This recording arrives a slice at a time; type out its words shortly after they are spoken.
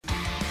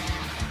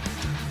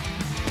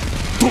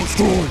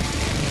Destroy!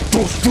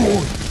 Destroy!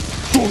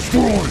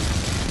 Destroy!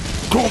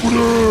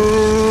 Company!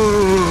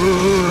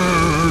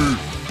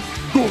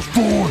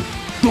 Destroy!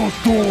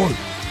 Destroy!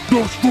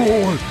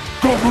 Destroy!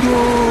 Company!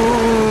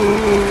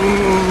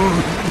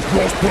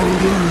 Ross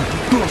Purdy!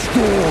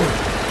 Destroy!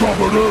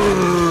 Company!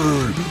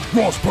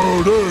 Ross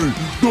Purdy!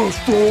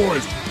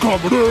 Destroys!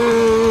 Company!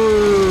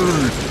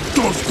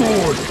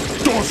 Destroy!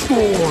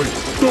 Destroy!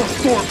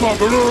 Destroy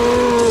Company!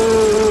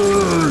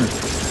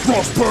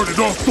 Ross Purdy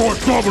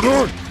destroys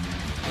Company!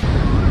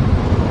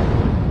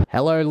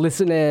 Hello,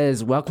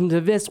 listeners. Welcome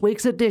to this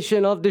week's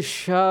edition of the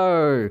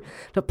show,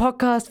 the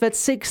podcast that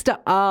seeks to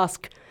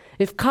ask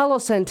if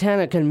Carlos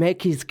Santana can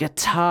make his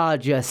guitar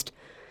just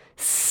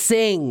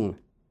sing.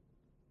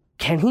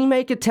 Can he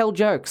make it tell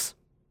jokes?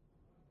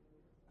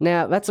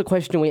 Now, that's a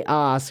question we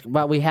ask,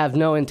 but we have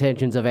no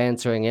intentions of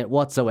answering it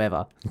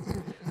whatsoever.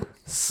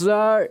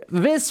 So,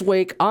 this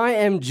week I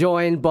am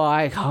joined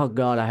by, oh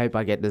God, I hope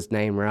I get this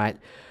name right,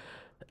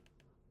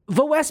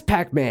 the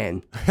Westpac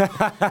Man.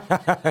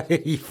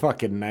 You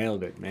fucking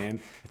nailed it, man.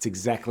 It's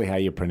exactly how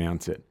you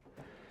pronounce it.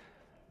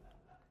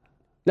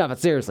 No, but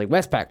seriously,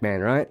 Westpac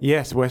Man, right?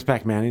 Yes,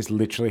 Westpac Man is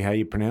literally how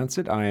you pronounce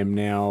it. I am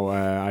now,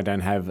 I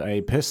don't have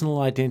a personal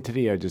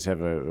identity. I just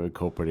have a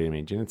corporate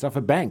image. And it's off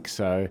a bank,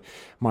 so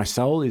my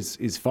soul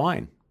is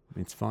fine.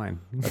 It's fine.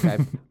 Okay.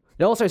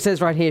 It also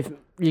says right here,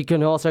 you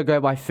can also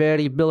go by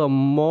 30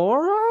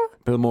 Billamora?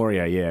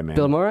 Bilmoria, yeah, man.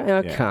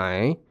 Billamora?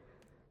 Okay. Yeah.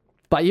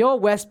 But you're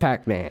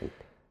Westpac Man.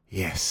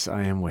 Yes,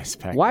 I am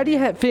Westpac. Why do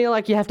you feel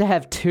like you have to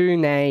have two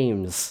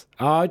names?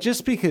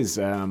 Just because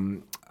I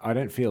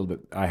don't feel that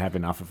I have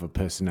enough of a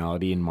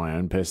personality in my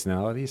own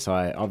personality, so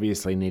I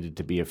obviously needed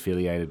to be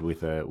affiliated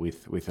with a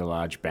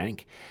large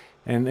bank,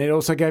 and it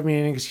also gave me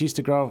an excuse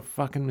to grow a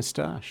fucking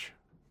moustache.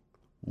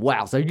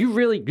 Wow, so you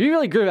really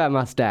grew that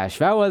mustache.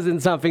 That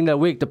wasn't something the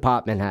wig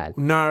department had.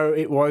 No,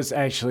 it was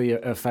actually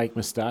a fake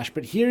moustache.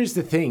 But here is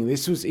the thing: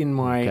 this was in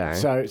my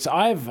so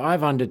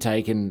I've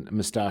undertaken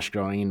moustache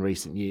growing in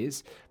recent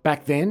years.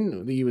 Back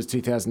then, the year was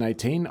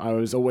 2018. I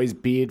was always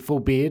full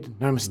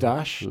beard, no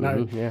moustache,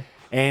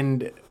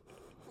 and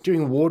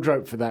during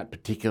wardrobe for that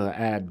particular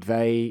ad,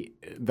 they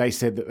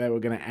said that they were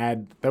going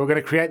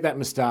to create that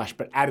moustache,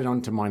 but add it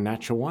onto my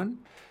natural one.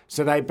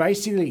 So they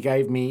basically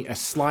gave me a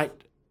slight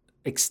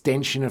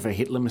extension of a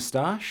Hitler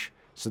moustache,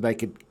 so they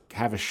could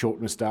have a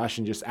short moustache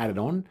and just add it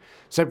on.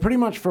 So pretty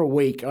much for a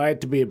week, I had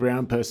to be a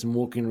brown person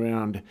walking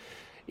around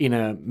in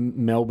a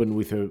Melbourne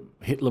with a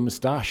Hitler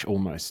moustache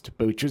almost,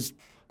 but which was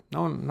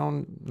no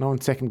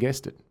one second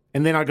guessed it.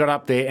 And then I got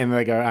up there and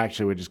they go,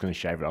 actually, we're just going to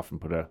shave it off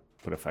and put a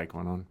fake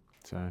one on.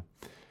 So.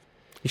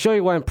 You sure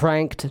you weren't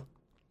pranked?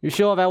 You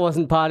sure that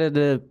wasn't part of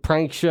the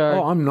prank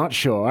show? Oh, I'm not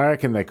sure. I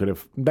reckon they could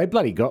have. They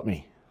bloody got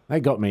me. They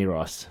got me,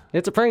 Ross.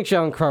 It's a prank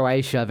show in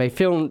Croatia. They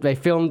filmed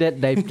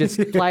it. They just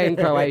play in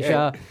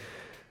Croatia.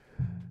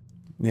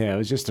 Yeah, it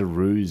was just a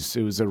ruse.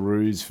 It was a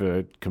ruse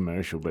for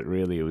commercial, but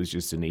really it was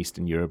just an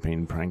Eastern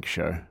European prank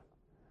show.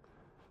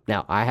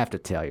 Now, I have to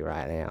tell you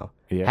right now.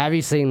 Yeah. Have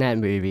you seen that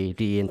movie,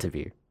 The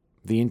Interview?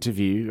 The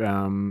Interview,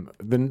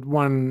 the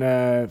one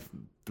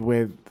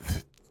where,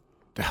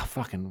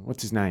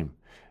 what's his name?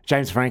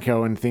 James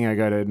Franco and Thingo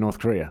go to North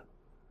Korea.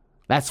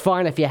 That's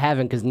fine if you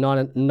haven't, because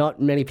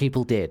not many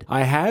people did.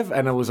 I have,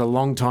 and it was a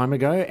long time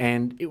ago,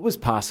 and it was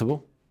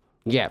passable.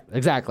 Yeah,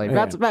 exactly.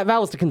 Yeah. That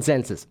was the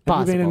consensus. Possible.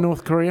 Have you been in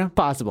North Korea?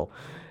 Possible.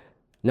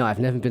 No, I've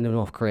never been to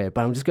North Korea,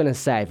 but I'm just going to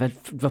say that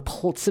the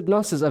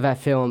synopsis of that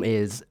film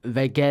is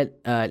they get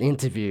an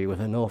interview with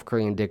a North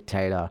Korean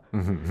dictator,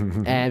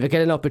 and they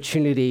get an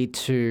opportunity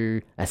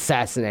to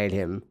assassinate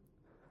him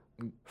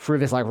through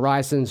this like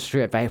ricin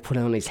strip they put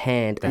on his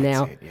hand.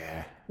 That's it,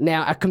 yeah.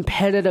 Now, a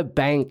competitor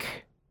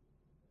bank...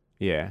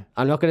 Yeah.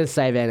 I'm not going to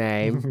say their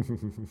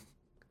name.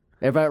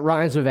 But it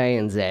rhymes with A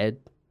and Z.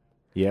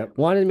 Yep.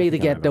 Wanted me to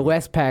get the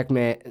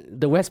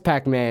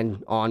Westpac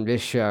Man on this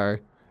show.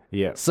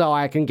 Yep. So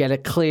I can get a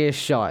clear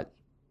shot.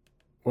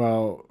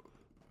 Well,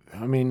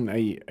 I mean, are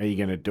you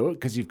going to do it?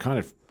 Because you've kind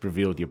of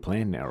revealed your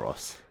plan now,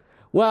 Ross.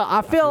 Well,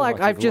 I feel like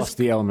I've you've just lost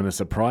the element of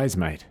surprise,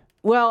 mate.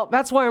 Well,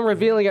 that's why I'm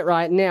revealing it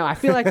right now. I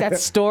feel like that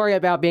story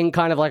about being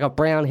kind of like a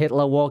brown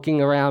Hitler walking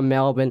around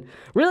Melbourne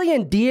really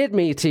endeared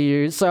me to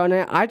you, so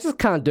now I just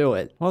can't do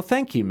it. Well,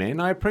 thank you, man.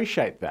 I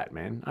appreciate that,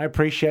 man. I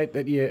appreciate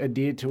that you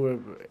adhered to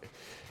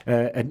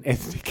an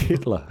ethnic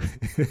Hitler.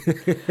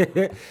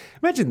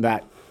 Imagine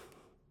that.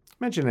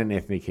 Imagine an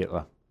ethnic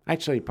Hitler.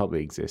 Actually, it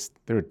probably exists.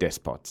 There are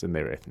despots and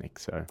they're ethnic,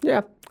 so...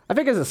 Yeah, I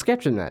think there's a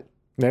sketch in that.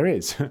 There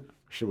is.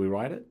 Should we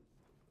write it?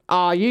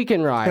 Oh, you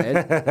can write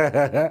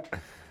it.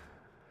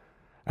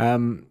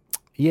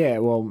 Yeah,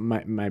 well,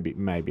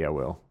 maybe I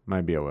will.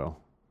 Maybe I will.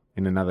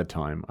 In another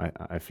time,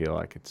 I feel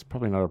like it's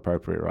probably not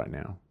appropriate right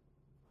now.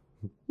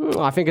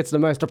 I think it's the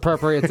most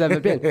appropriate it's ever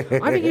been.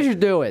 I think you should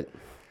do it.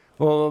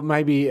 Well,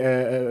 maybe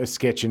a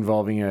sketch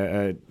involving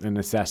an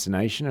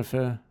assassination of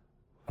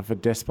a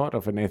despot,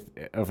 of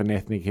an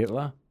ethnic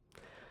Hitler.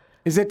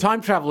 Is there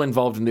time travel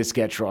involved in this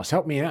sketch, Ross?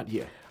 Help me out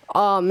here.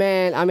 Oh,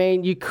 man, I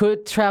mean, you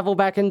could travel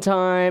back in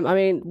time. I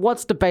mean,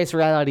 what's the base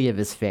reality of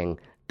this thing?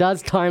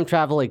 Does time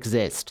travel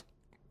exist?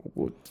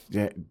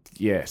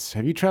 Yes.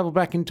 Have you travelled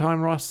back in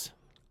time, Ross?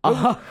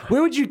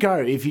 Where would you go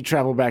if you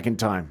travelled back in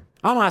time?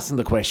 I'm asking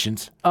the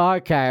questions.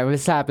 Okay,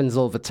 this happens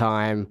all the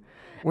time.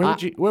 Where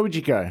would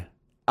you go?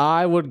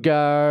 I would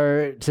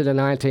go to the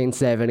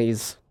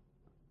 1970s.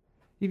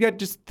 You go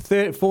just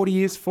 40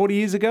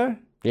 years ago?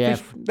 Yeah.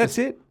 That's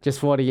it? Just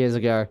 40 years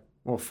ago.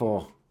 Or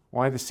 4?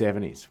 Why the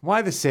 70s?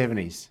 Why the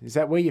 70s? Is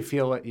that where you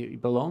feel like you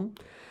belong?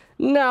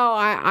 No,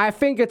 I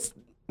think it's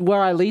where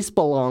I least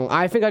belong.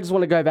 I think I just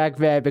want to go back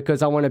there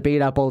because I want to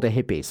beat up all the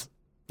hippies.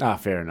 Ah,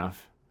 fair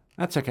enough.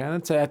 That's okay.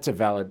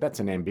 That's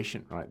an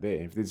ambition right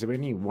there. If there's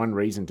any one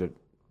reason to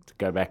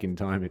go back in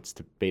time, it's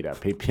to beat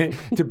up people,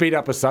 to beat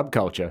up a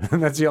subculture.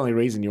 And that's the only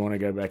reason you want to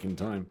go back in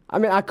time. I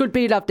mean, I could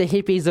beat up the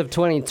hippies of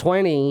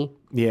 2020.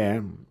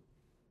 Yeah.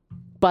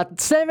 But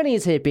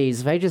 70s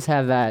hippies, they just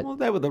have that. Well,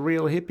 they were the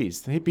real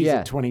hippies. The hippies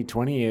of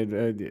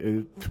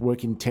 2020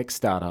 work in tech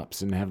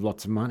startups and have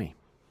lots of money.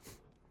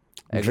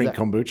 And drink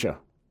kombucha.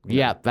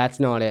 Yeah, that's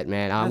not it,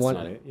 man. That's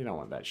not it. You don't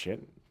want that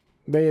shit.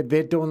 They're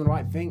doing the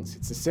right things.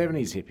 It's the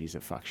 70s hippies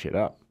that fuck shit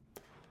up.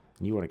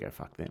 And you want to go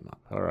fuck them up.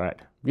 All right.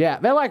 Yeah,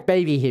 they're like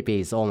baby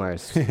hippies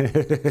almost.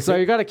 So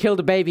you got to kill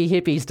the baby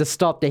hippies to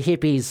stop the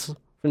hippies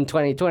from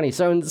 2020.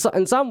 So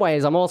in some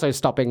ways, I'm also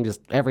stopping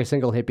just every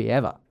single hippie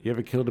ever. You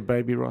ever killed a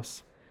baby,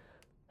 Ross?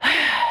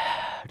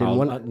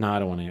 No, I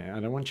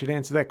don't want you to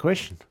answer that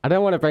question. I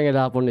don't want to bring it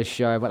up on this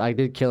show, but I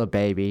did kill a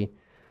baby.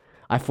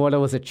 I thought it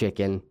was a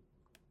chicken.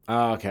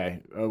 Oh, okay.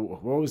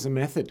 What was the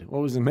method?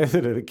 What was the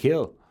method of the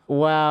kill?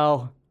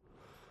 Well,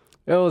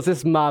 it was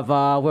this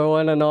mother. We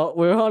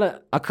were on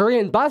a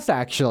Korean bus,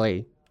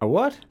 actually. A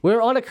what? We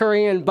were on a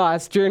Korean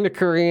bus during the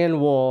Korean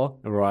War.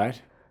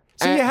 Right.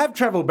 So you have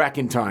travelled back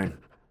in time.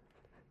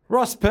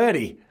 Ross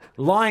Purdy,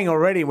 lying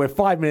already. We're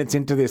 5 minutes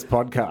into this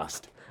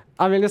podcast.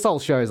 I mean, this whole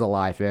show's a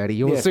lie, Ferdy.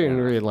 You'll soon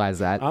realise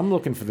that. I'm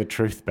looking for the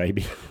truth,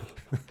 baby.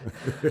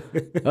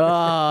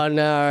 Oh,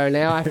 no.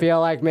 Now I feel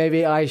like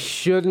maybe I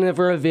shouldn't have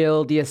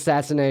revealed the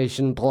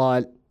assassination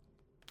plot.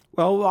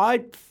 Well,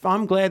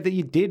 I'm glad that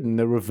you did, and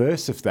the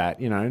reverse of that,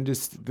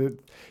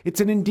 it's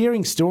an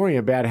endearing story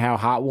about how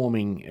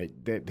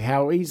heartwarming,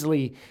 how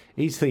easily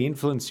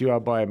influenced you are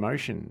by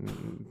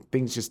emotion.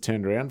 Things just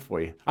turned around for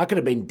you. I could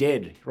have been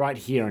dead right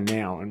here and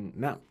now, and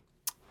no,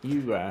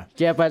 you.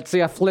 Yeah, but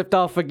see, I flipped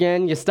off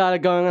again. You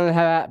started going on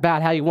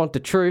about how you want the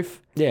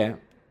truth. Yeah.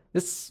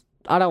 This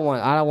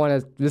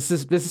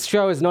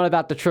show is not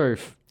about the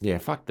truth. Yeah,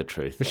 fuck the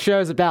truth. The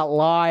show's about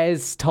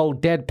lies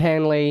told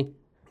deadpanly.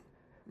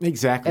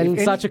 Exactly. In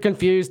such a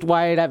confused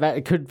way that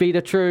it could be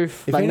the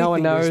truth, but no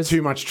one knows. There's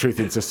too much truth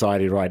in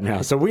society right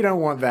now, so we don't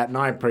want that, and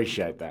I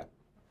appreciate that.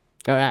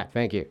 All right,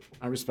 thank you.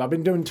 I've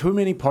been doing too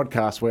many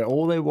podcasts where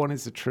all they want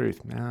is the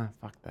truth. Nah,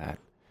 fuck that.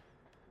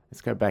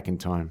 Let's go back in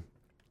time.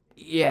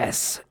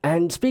 Yes,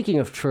 and speaking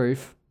of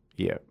truth,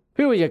 yeah,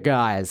 who are your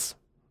guys?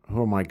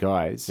 Who are my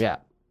guys? Yeah.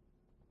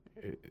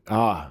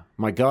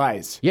 My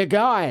guys. Your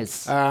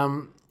guys.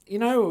 You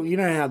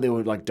know how there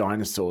were like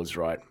dinosaurs,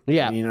 right?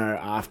 Yeah.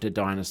 After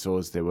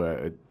dinosaurs, there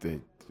were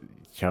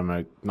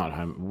Homo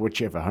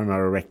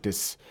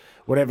erectus,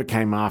 whatever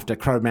came after,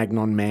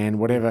 Cro-Magnon man,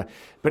 whatever.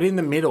 But in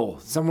the middle,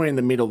 somewhere in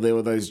the middle, there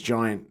were those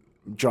giant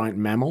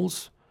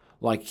mammals,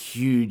 like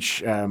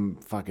huge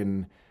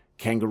fucking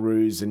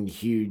kangaroos and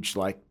huge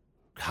like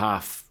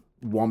half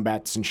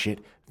wombats and shit.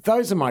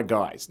 Those are my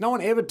guys. No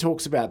one ever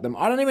talks about them.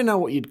 I don't even know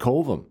what you'd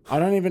call them.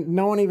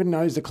 No one even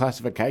knows the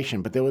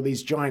classification, but there were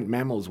these giant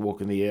mammals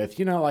walking the earth.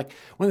 Like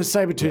when the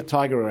saber-toothed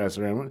tiger was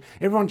around,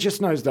 everyone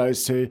just knows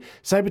those two,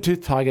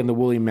 saber-toothed tiger and the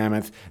woolly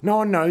mammoth. No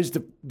one knows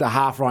the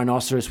half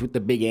rhinoceros with the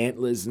big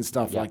antlers and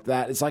stuff like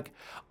that. It's like,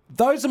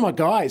 those are my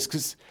guys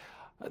because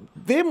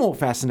they're more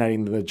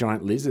fascinating than the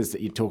giant lizards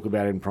that you talk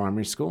about in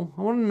primary school.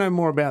 I want to know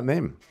more about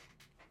them.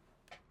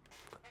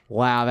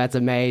 Wow, that's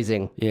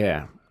amazing.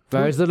 Yeah.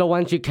 Those are the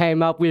ones you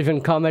came up with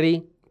in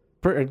comedy?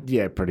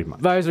 Yeah, pretty much.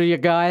 Those were your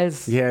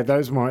guys? Yeah,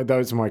 those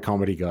are my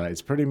comedy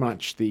guys. Pretty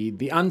much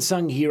the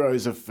unsung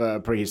heroes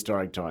of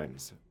prehistoric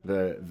times.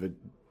 The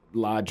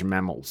large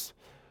mammals.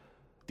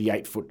 The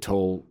 8-foot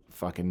tall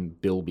fucking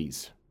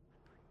bilbies.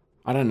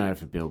 I don't know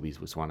if a bilby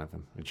was one of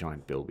them. A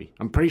giant bilby.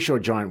 I'm pretty sure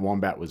a giant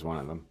wombat was one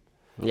of them.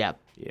 Yep.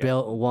 Yeah.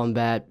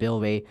 Wombat,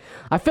 bilby.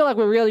 I feel like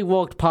we really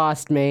walked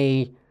past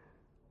me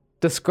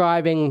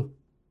describing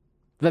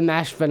the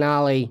MASH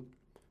finale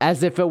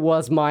as if it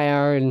was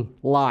my own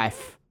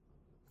life.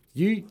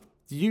 We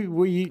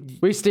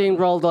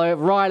steamrolled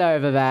right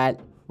over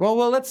that.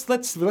 Well, let's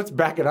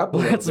back it up.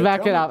 Let's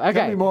back it up. Okay.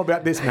 Tell me more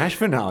about this MASH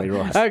finale,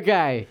 Ross.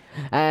 Okay,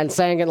 and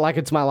saying it like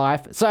it's my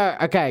life. So,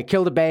 okay,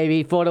 killed a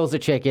baby, thought it was a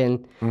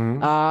chicken.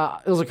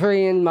 Mm-hmm. It was a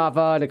Korean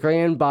mother and a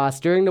Korean bus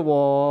during the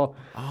war.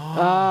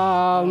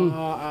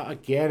 I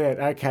get it.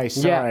 Okay,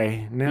 sorry.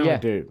 Yeah. Now I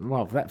do.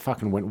 Well, that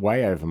fucking went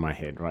way over my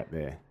head right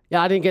there.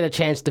 Yeah, I didn't get a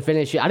chance to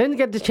finish it. I didn't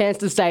get the chance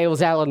to say it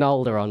was Alan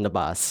Alda on the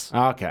bus.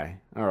 Okay,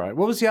 all right.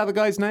 What was the other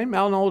guy's name?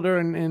 Alan Alda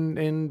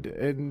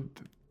and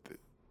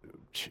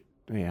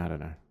yeah, I don't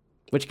know.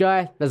 Which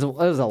guy? There's a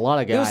lot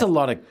of guys. There was a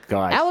lot of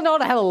guys. Alan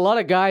Alda had a lot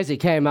of guys he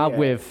came up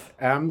with.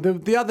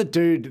 The other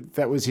dude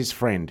that was his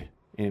friend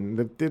And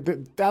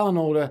the Alan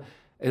Alda,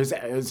 it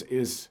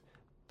was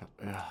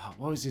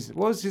what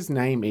was his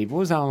name, Eve? What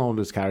was Alan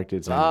Alda's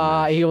character's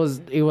name? He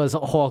was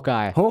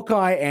Hawkeye.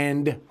 Hawkeye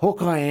and...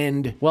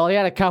 Well, he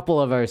had a couple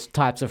of those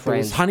types of There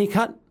friends. was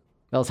Honeycutt.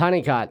 There was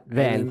Honeycutt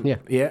then.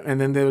 Yeah, and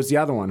then there was the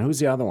other one. Who was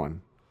the other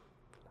one?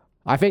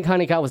 I think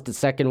Honeycutt was the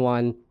second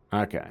one.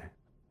 Okay.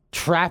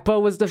 Trapper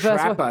was the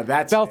first one. Trapper,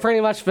 that's felt it. pretty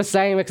much the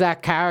same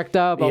exact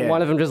character, but Yeah.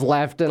 one of them just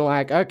left and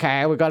like,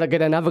 okay, we got to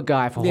get another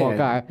guy for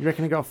Hawkeye. You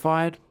reckon he got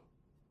fired?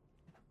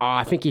 Oh,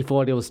 I think he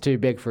thought it was too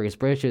big for his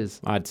britches.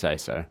 I'd say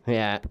so.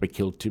 Yeah. We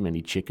killed too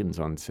many chickens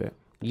on set.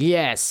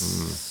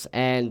 Yes.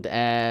 And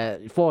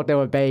thought they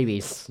were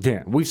babies.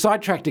 Yeah, we've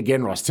sidetracked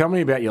again, Ross. Tell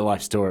me about your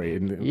life story.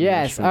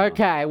 Yes.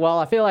 Okay. Well,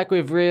 I feel like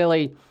we've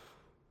really.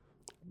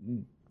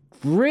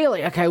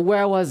 Okay,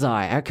 where was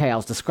I? Okay, I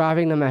was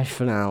describing the MASH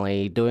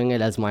finale, doing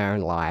it as my own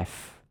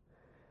life.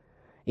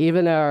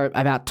 Even though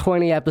about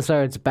 20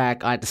 episodes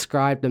back, I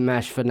described the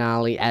MASH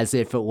finale as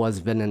if it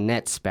was the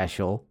Nanette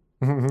special.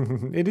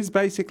 It is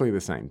basically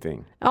the same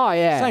thing. Oh,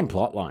 yeah. Same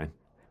plot line.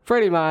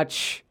 Pretty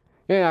much.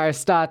 You know, it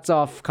starts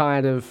off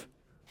kind of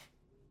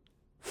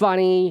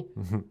funny,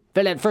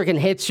 then it freaking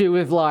hits you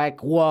with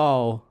like,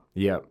 whoa,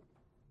 Yep,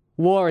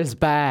 war is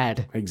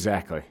bad.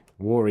 exactly.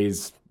 War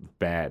is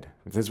bad.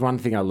 If there's one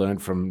thing I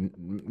learned from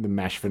the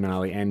MASH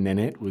finale and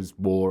Nanette was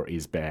war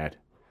is bad.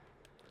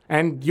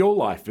 And your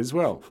life as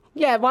well.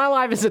 Yeah, my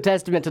life is a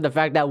testament to the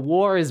fact that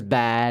war is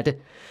bad.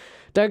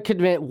 Don't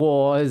commit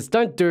wars.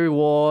 Don't do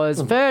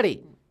wars.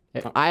 30.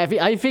 Are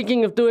you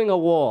thinking of doing a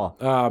war?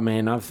 Oh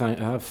man,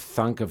 I've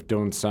thunk of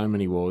doing so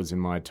many wars in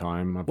my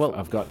time.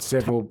 I've got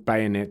several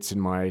bayonets in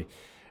my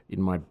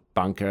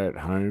bunker at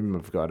home.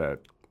 I've got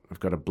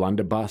a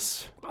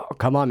blunderbuss. Oh,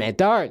 come on, man.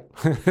 Don't.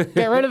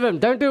 Get rid of him.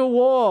 Don't do a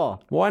war.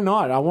 Why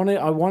not? I want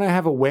to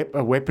have a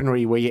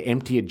weaponry where you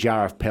empty a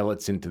jar of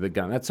pellets into the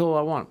gun. That's all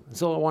I want.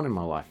 That's all I want in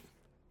my life.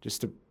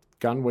 Just a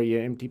gun where you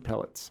empty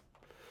pellets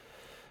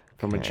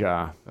from a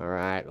jar. All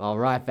right. I'll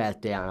write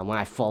that down. I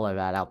might follow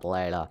that up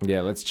later.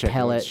 Yeah, let's check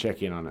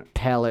in on it.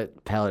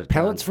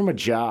 Pellets from a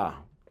jar.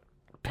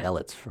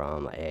 Pellets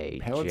from a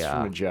Pellets jar.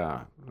 from a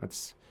jar.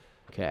 That's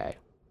Okay.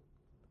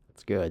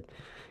 That's good.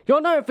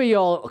 You're known for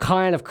your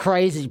kind of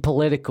crazy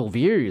political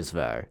views,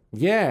 though.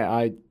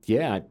 I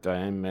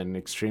am an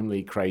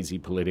extremely crazy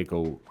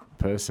political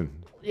person.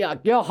 Yeah,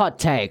 your hot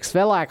takes,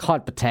 they're like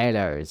hot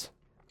potatoes.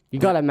 You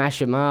gotta mash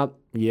them up,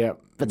 Yeah,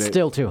 but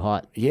still too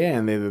hot. Yeah,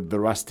 and they're the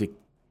rustic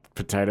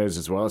potatoes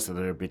as well, so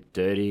they're a bit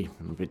dirty,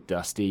 a bit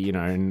dusty, you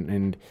know,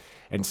 and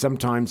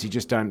sometimes you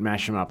just don't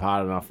mash them up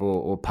hard enough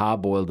or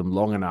parboil them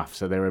long enough,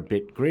 so they're a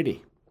bit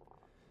gritty.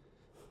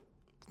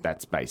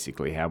 That's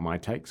basically how my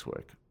takes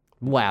work.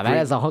 Wow, that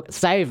is a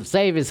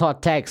save his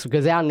hot takes,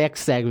 because our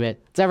next segment,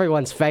 it's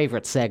everyone's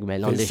favorite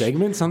segment on There's this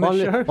segments on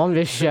this show? On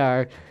this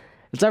show.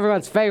 It's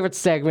everyone's favorite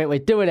segment. We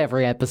do it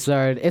every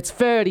episode. It's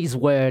 30s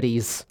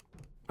Wordies.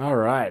 All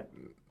right.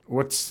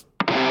 What's...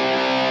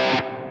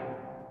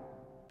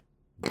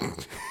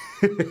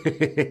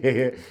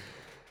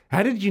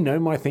 How did you know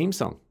my theme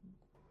song?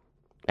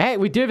 Hey,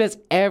 we do this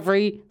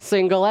every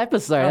single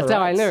episode. That's how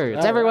I right. knew.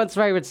 It's All everyone's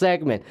favorite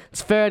segment.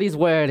 It's 30s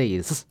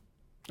Wordies.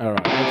 All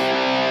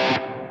right.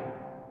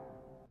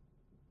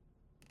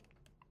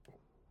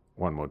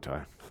 One more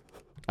time.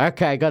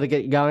 Okay, got to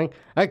get going.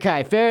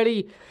 Okay,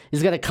 30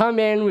 is going to come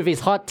in with his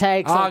hot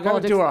takes. Oh, on I got to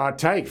politics. do a hot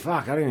take.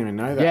 Fuck, I didn't even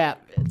know that. Yeah,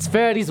 it's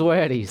 30s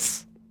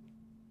Wordies.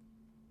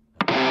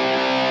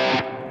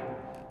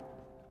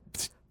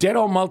 Dead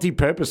old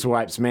multi-purpose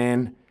wipes,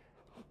 man.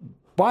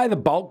 Buy the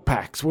bulk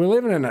packs. We're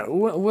living in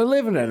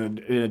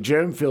a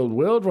germ-filled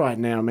world right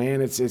now,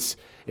 man. It's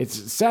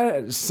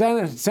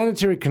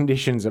sanitary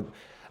conditions are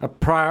a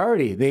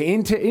priority. They're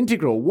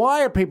integral.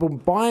 Why are people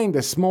buying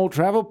the small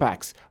travel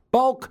packs?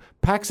 Bulk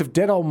packs of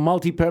dead old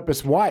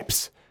multi-purpose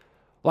wipes,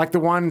 like the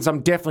ones I'm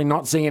definitely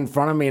not seeing in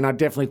front of me, and I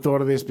definitely thought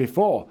of this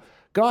before.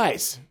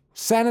 Guys,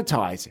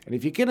 sanitize. And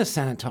if you're going to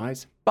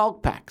sanitize,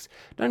 bulk packs.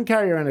 Don't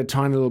carry around a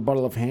tiny little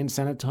bottle of hand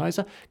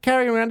sanitizer.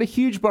 Carry around a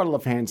huge bottle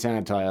of hand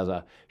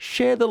sanitizer.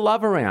 Share the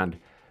love around.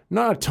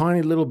 Not a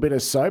tiny little bit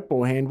of soap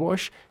or hand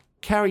wash.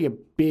 Carry a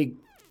big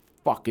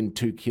fucking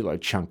 2 kilo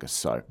chunk of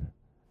soap.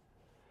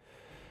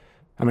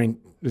 I mean,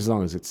 as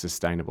long as it's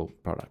sustainable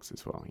products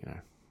as well, you know.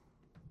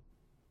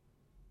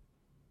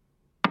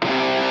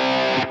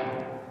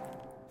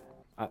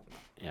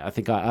 I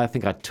think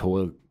I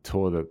tore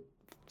the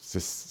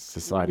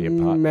society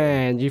apart.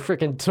 Man, you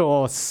freaking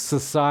tore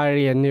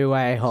society a new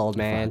a-hole,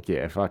 man.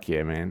 Fuck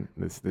yeah, man.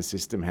 The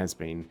system has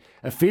been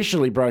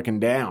officially broken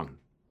down.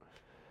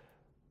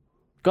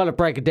 Got to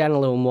break it down a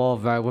little more,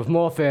 though, with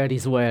more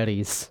 30s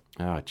Wordies.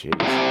 Oh,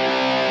 jeez.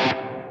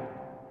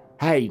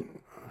 Hey,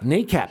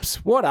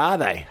 kneecaps, what are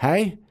they,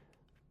 hey?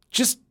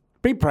 Just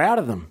be proud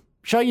of them.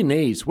 Show your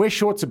knees. Wear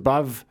shorts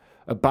above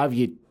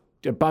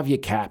your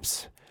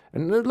caps.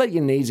 And let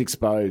your knees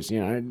expose, you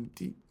know.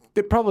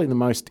 They're probably the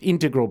most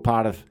integral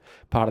part of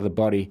the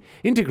body.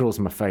 Integral is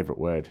my favourite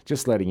word,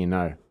 just letting you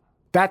know.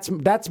 That's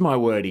my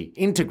wordie,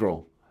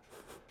 integral.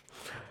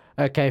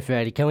 Okay,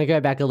 Ferdy, can we go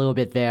back a little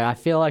bit there? I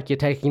feel like you're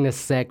taking this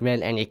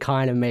segment and you're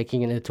kind of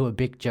making it into a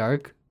big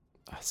joke.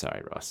 Oh,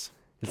 sorry, Ross.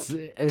 This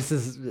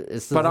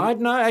is. But I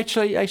no,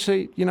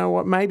 actually, you know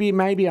what? Maybe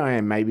I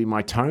am. Maybe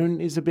my tone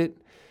is a bit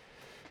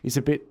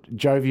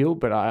jovial,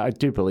 but I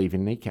do believe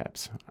in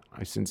kneecaps.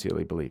 I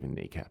sincerely believe in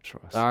kneecaps,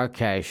 Ross.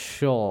 Okay,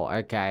 sure,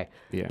 okay.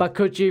 Yeah. But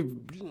could you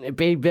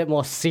be a bit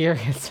more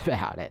serious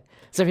about it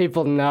so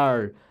people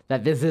know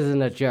that this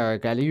isn't a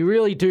joke and you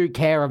really do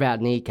care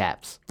about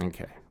kneecaps?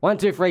 Okay. 1,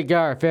 2, 3, go.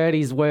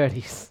 30s,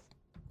 wordies.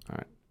 All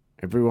right,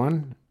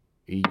 everyone.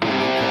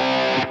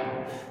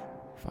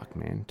 Fuck,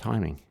 man,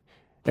 timing.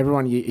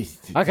 Everyone,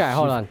 Okay,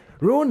 hold on.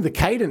 Ruined the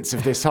cadence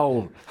of this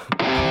whole.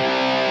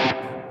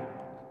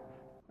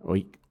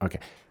 Okay,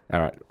 all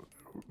right.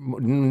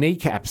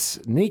 Kneecaps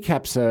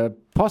are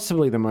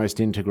possibly the most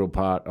integral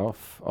part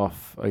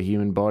of a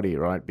human body,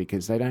 right?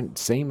 Because they don't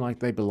seem like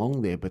they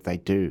belong there, but they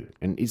do.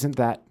 And isn't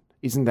that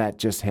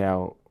just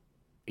how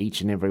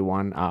each and every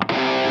one are?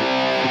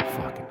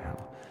 Fucking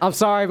hell. I'm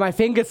sorry, my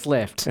finger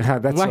slipped.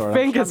 That's my all right.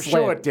 finger I'm slipped.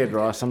 sure it did,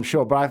 Ross. I'm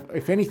sure. But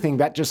if anything,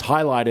 that just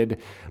highlighted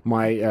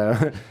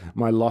my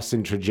my loss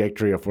in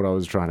trajectory of what I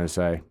was trying to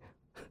say.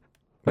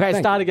 Okay,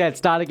 start again.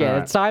 All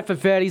right. It's time for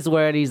 30s,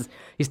 wordies.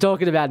 He's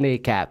talking about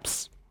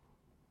kneecaps.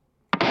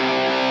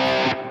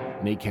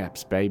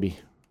 Kneecaps, baby.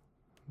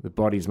 The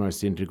body's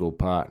most integral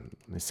part.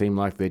 They seem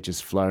like they're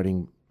just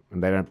floating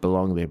and they don't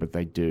belong there, but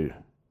they do.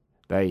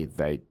 They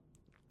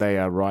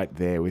are right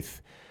there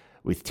with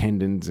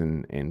tendons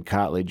and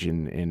cartilage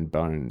and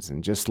bones.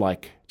 And just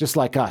like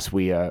us,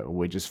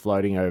 we're just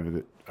floating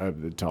over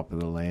the top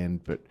of the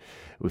land, but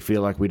we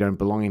feel like we don't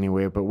belong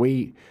anywhere. But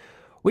we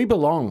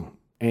belong,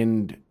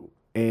 and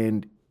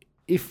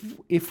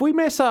if we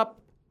mess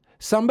up,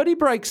 somebody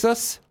breaks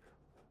us.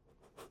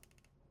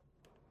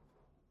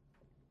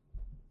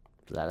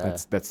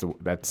 That's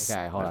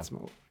Okay, hold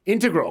on.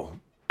 Integral.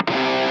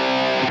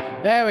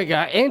 There we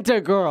go.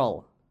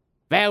 Integral.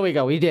 There we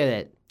go. We did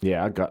it.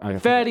 Yeah, I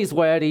 30s,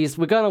 wordies.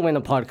 We're going to win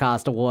a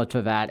podcast award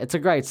for that. It's a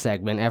great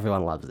segment.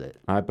 Everyone loves it.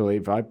 I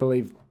believe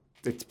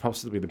it's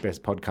possibly the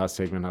best podcast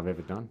segment I've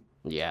ever done.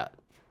 Yeah.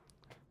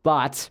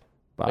 But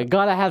we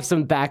got to have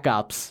some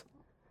backups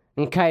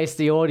in case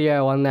the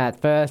audio on that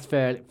first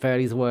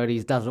 30s,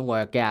 wordies doesn't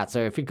work out.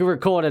 So if you could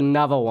record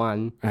another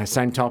one.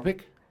 Same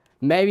topic?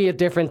 Maybe a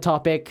different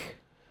topic.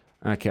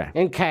 Okay.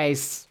 In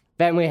case.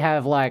 Then we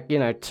have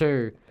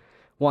 2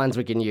 ones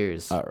we can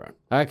use. All right.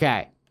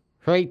 Okay.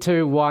 3,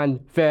 2, 1,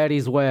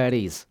 30s,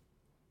 wordies.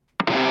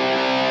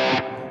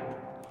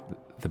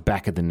 The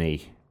back of the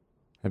knee.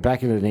 The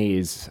back of the knee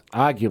is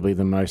arguably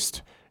the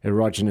most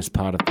erogenous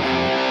part of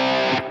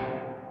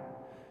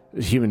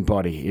the human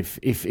body.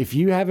 If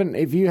you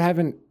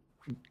haven't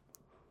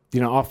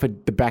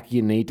offered the back of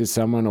your knee to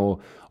someone or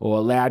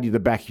allowed the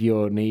back of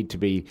your knee to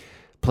be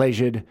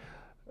pleasured,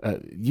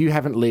 you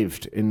haven't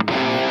lived. And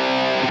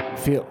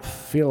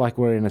feel like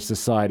we're in a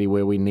society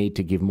where we need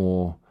to give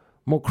more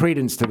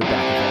credence to the back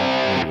of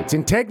our knee. It's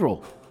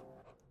integral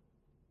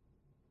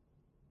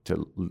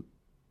to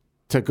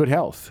good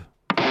health.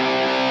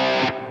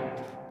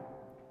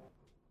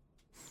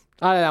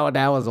 I don't know what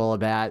that was all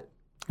about.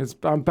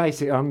 I'm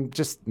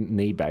just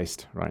knee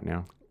based right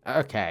now.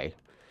 Okay.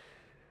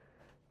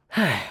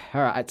 All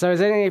right. So is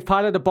there any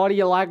part of the body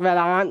you like that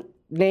aren't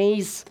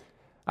knees?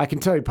 I can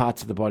tell you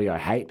parts of the body I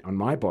hate on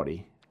my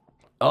body.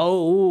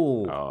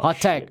 Oh, hot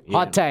take. Yeah.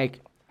 Hot take.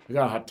 We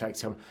got a hot take.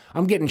 So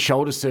I'm getting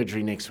shoulder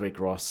surgery next week,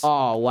 Ross.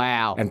 Oh,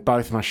 wow. And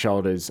both my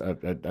shoulders are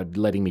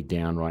letting me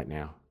down right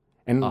now.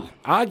 And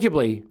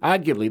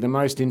arguably the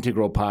most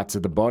integral parts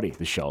of the body,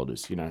 the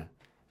shoulders, the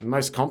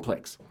most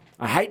complex.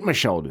 I hate my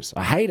shoulders.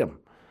 I hate them.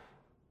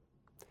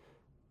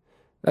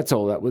 That's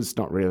all. That was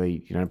not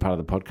really, part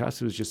of the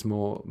podcast. It was just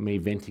more me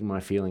venting my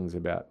feelings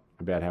about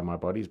how my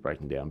body's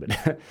breaking down.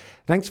 But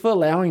thanks for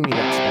allowing me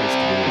that space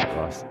to do that,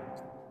 Ross.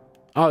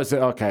 Oh,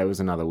 it was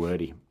another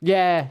wordy.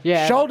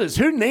 Yeah. Shoulders,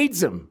 who needs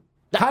them?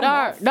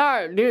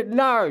 No,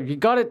 you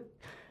got to...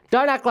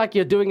 Don't act like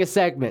you're doing a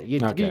segment. You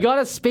got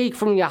to speak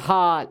from your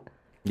heart.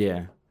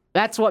 Yeah.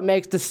 That's what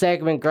makes the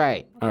segment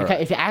great. All okay,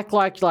 right. If you act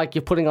like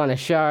you're putting on a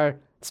show,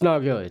 it's no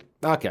good.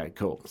 Okay,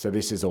 cool. So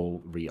this is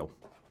all real.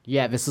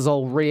 Yeah, this is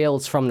all real.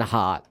 It's from the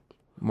heart.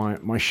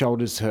 My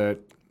shoulders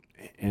hurt,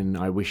 and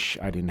I wish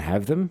I didn't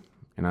have them,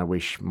 and I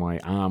wish my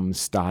arms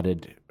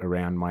started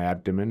around my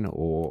abdomen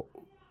or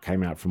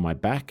came out from my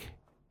back.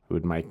 It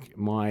would make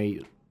my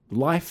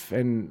life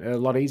a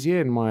lot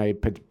easier and my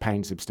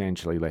pain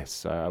substantially less.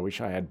 So I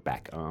wish I had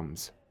back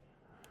arms.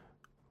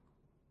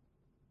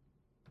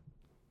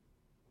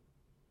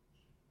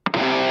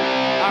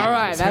 All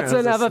right, that's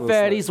another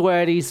 30s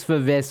wordies for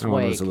this I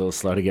week. was a little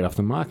slow to get off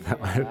the mark that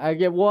way.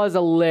 It was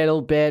a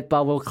little bit,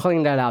 but we'll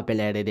clean that up in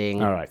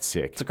editing. All right,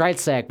 sick. It's a great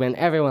segment.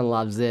 Everyone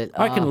loves it.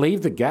 I can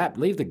leave the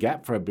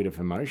gap for a bit of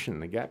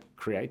emotion. The gap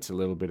creates a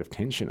little bit of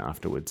tension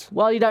afterwards.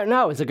 Well, you don't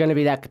know. Is it going to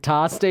be that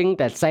guitar sting,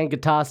 that same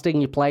guitar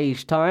sting you play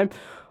each time,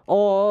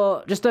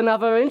 or just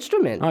another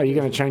instrument? Oh, you're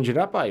going to change it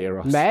up, are you,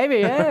 Ross? Maybe,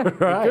 yeah.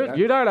 Right.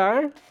 You don't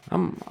know.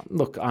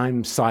 Look,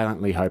 I'm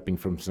silently hoping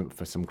for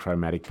some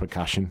chromatic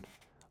percussion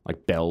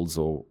like bells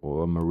or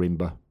a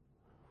marimba.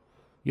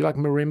 You like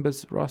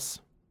marimbas, Ross?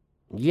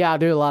 Yeah, I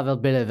do love a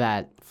bit of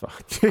that.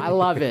 Fuck. I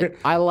love it.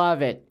 I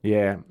love it.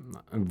 Yeah,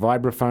 and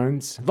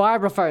vibraphones.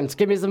 Vibraphones.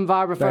 Give me some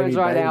vibraphones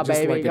right now, just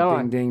baby. like Go a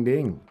on. ding,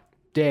 ding,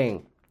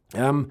 Ding.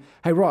 ding.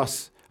 Hey,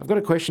 Ross, I've got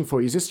a question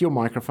for you. Is this your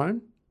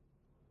microphone?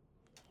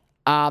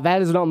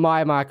 That is not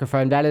my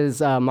microphone. That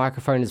is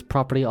microphone is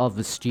property of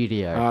the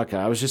studio. Okay,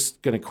 I was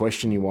just going to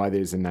question you why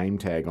there's a name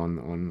tag on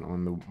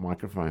the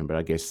microphone, but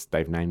I guess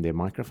they've named their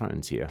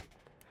microphones here.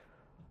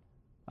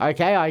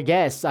 Okay, I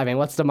guess. I mean,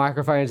 what's the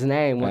microphone's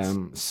name?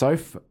 What's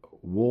Soph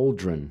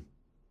Waldron.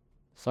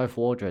 Soph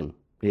Waldron?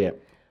 Yeah.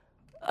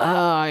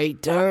 I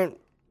don't.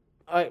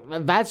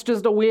 That's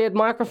just a weird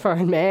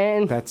microphone,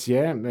 man. That's got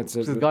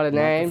a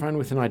name. Microphone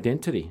with an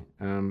identity.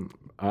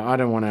 I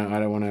don't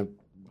want to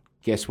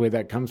guess where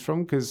that comes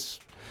from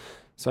because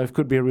Soph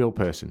could be a real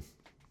person,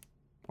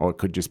 or it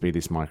could just be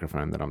this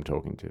microphone that I'm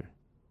talking to.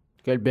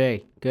 Could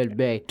be.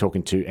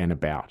 Talking to and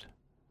about.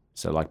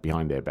 So like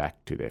behind their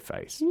back to their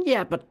face.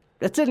 Yeah, but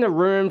it's in the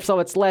room, so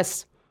it's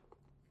less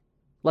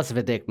of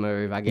a dick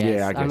move, I guess.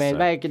 Yeah, I guess mean, so.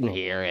 they can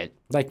hear it.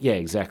 Like, yeah,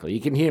 exactly. You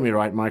can hear me,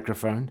 right,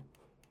 microphone?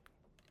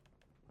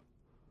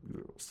 I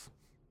was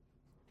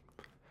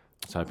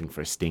hoping for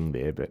a sting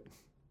there, but...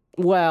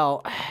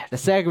 Well, the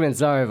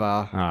segment's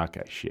over. Oh,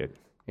 okay, shit.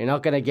 You're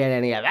not going to get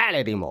any of that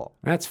anymore.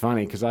 That's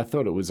funny, because I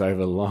thought it was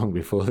over long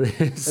before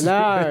this.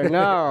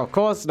 No, of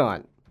course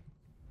not.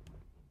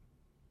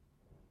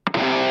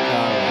 All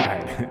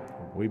right.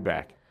 We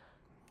back.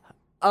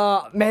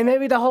 Man,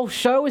 maybe the whole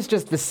show is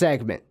just the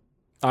segment.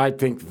 I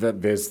think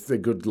that there's a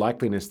good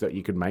likeliness that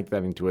you could make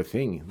that into a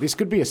thing. This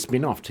could be a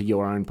spin-off to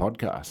your own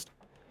podcast.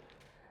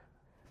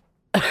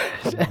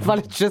 But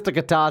it's just a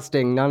guitar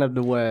sting, none of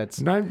the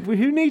words. No,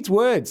 who needs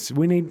words?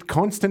 We need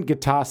constant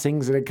guitar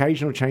sings, an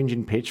occasional change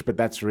in pitch, but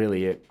that's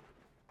really it.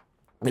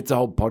 It's a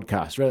whole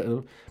podcast.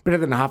 Better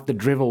than half the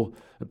drivel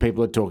that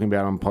people are talking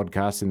about on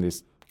podcasts in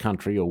this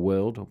country or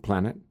world or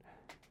planet.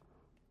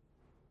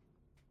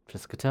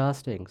 Just guitar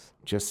stings.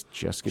 Just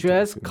guitar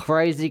Just stings.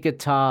 crazy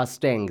guitar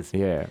stings.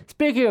 Yeah.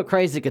 Speaking of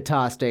crazy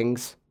guitar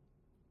stings,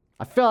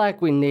 I feel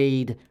like we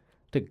need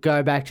to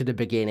go back to the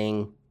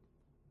beginning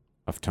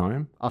Of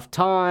time?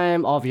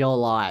 of your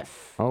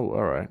life. Oh,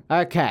 all right.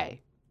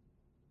 Okay.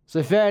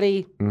 So,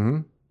 Ferdy, Mm-hmm.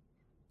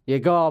 you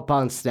go up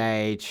on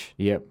stage,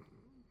 Yep.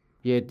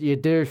 you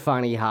do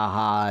funny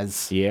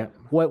ha-has. Yep.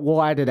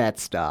 Why did that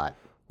start?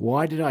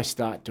 Why did I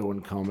start doing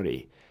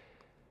comedy?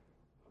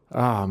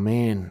 Oh,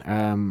 man.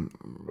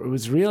 It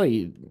was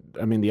really,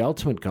 the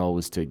ultimate goal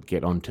was to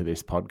get onto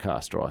this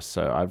podcast, Ross.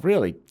 So I've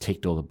really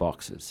ticked all the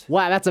boxes.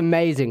 Wow, that's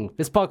amazing.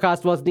 This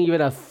podcast wasn't even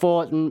a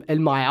thought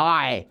in my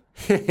eye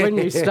when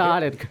you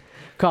started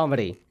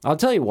comedy. I'll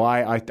tell you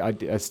why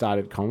I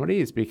started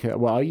comedy is because,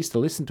 well, I used to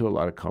listen to a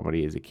lot of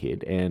comedy as a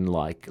kid, and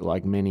like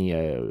many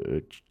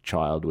a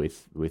child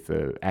with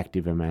an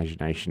active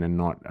imagination and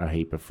not a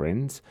heap of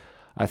friends,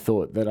 I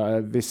thought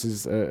that this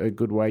is a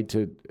good way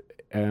to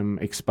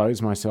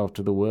expose myself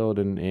to the world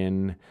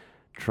and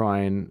try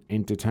and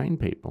entertain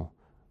people.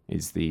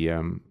 Is the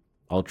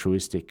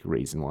altruistic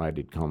reason why I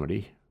did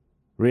comedy.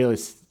 Really,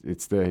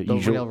 it's the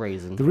usual real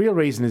reason. The real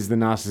reason is the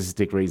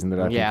narcissistic reason that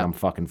I think Yeah. I'm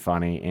fucking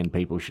funny and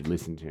people should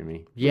listen to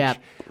me. Yeah.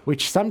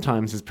 Which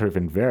sometimes has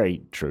proven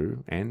very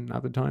true and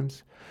other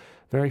times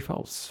very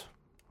false.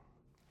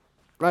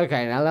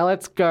 Okay, now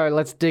let's go.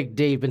 Let's dig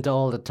deep into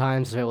all the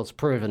times it was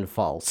proven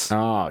false.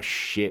 Oh,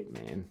 shit,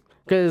 man.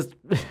 Because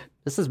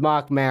this is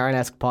Mark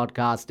Maron-esque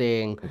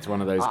podcasting. It's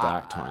one of those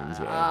dark times,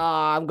 yeah.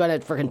 I'm gonna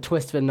freaking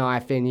twist the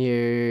knife in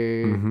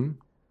you.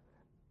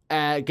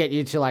 Get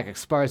you to like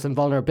expose some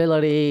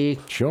vulnerability.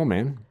 Sure,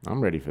 man.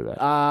 I'm ready for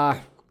that. I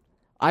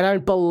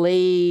don't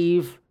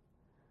believe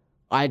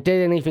I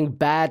did anything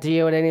bad to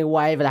you in any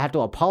way that I have to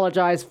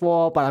apologize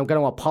for, but I'm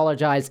going to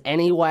apologize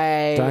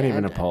anyway. Don't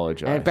even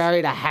apologize. And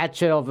bury the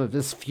hatchet of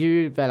this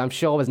feud that I'm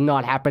sure was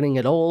not happening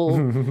at all.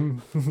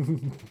 I'm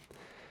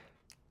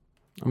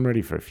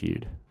ready for a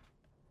feud.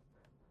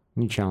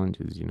 New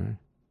challenges, you know.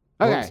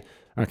 Okay.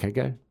 Okay,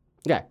 go.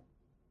 Okay.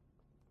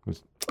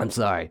 Was- I'm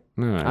sorry.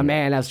 No.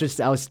 Man, I was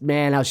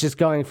just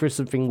going through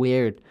something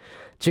weird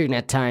during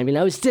that time. You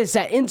know, it's just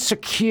that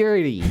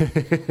insecurity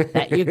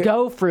that you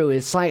go through.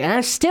 It's like, and I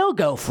still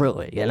go through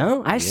it, you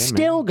know? I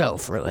still go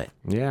through it.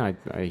 Yeah,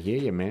 I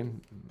hear you,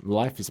 man.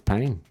 Life is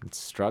pain. It's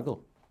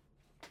struggle.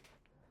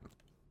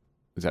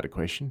 Is that a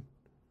question?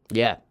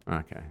 Yeah.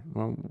 Okay.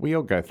 Well, we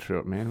all go through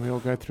it, man. We all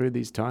go through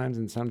these times,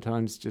 and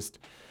sometimes just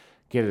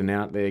getting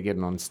out there,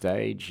 getting on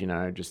stage, you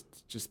know,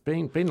 just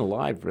being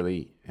alive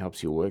really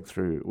helps you work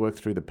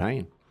through the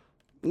pain.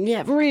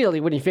 Yeah, really,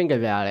 when you think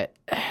about it.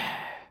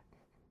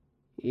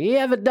 You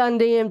ever done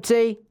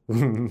DMT?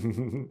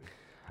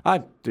 I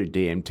do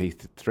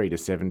DMT 3 to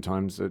 7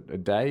 times a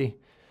day,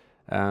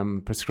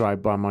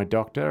 prescribed by my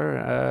doctor.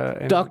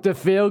 And Dr.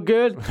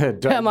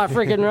 Feelgood? Am I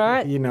freaking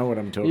right? You know what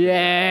I'm talking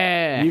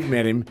Yeah. about. You've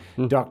met him,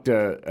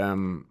 Dr.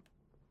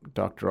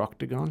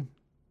 Octagon.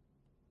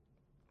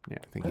 Yeah,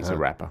 I think he's a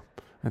rapper.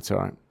 That's all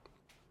right.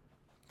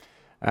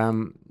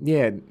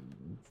 Yeah,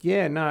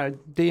 Yeah, no,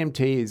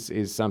 DMT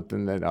is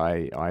something that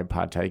I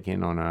partake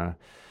in on a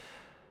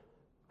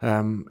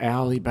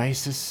hourly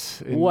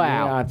basis. And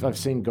Wow. yeah, I've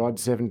seen God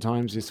 7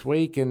 times this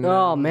week, and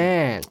Oh,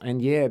 man.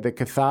 and yeah, the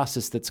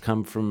catharsis that's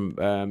come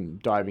from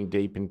diving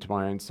deep into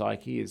my own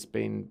psyche has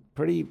been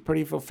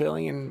pretty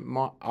fulfilling and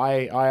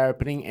eye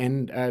opening,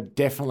 and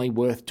definitely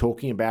worth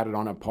talking about it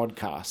on a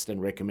podcast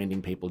and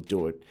recommending people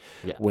do it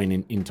when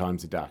in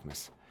times of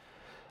darkness.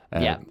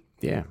 Yeah.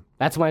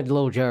 That's my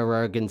little Joe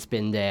Rogan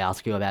spin there,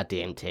 ask you about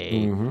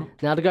DMT.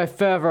 Now, to go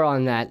further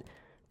on that,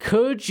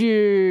 could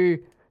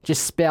you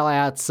just spell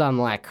out some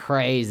like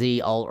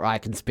crazy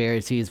alt-right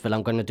conspiracies that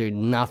I'm going to do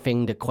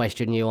nothing to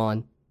question you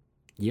on?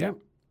 Yeah.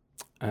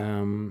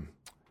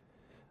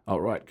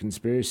 Alt-right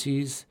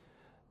conspiracies.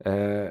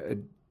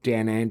 Dan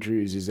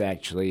Andrews is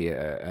actually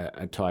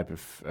a type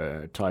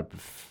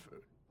of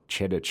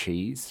cheddar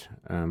cheese.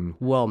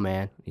 Well,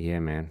 man. Yeah,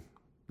 man.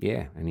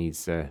 Yeah, and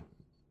he's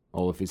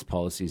all of his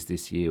policies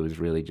this year was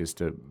really just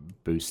to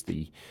boost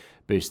the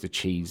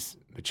cheese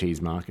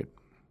market.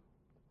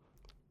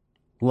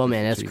 Well,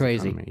 man, that's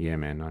crazy. Economy. Yeah,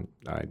 man.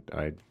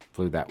 I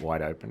flew that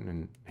wide open,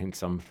 and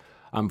hence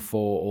I'm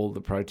for all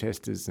the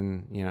protesters,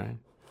 and you know,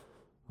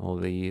 all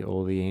the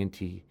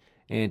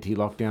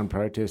anti-lockdown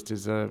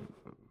protesters are,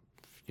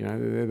 you know,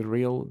 they're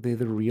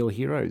the real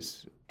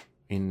heroes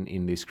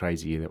in this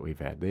crazy year that we've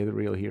had. They're the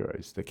real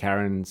heroes. The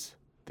Karens,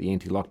 the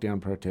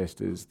anti-lockdown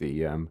protesters,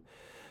 the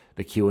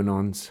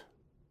QAnons.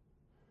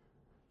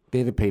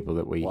 They're the people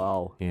that we.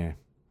 Wow. Yeah.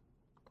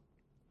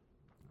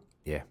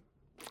 Yeah.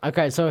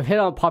 Okay, so we've hit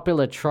on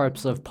popular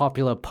tropes of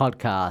popular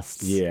podcasts.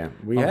 Yeah,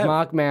 we of have.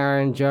 Mark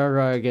Maron, Joe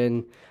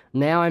Rogan.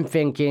 Now I'm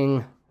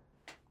thinking,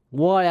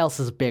 what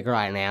else is big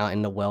right now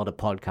in the world of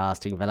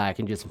podcasting that I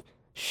can just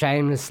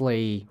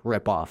shamelessly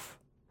rip off?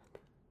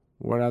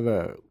 What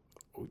other?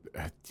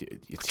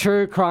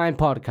 True crime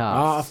podcasts.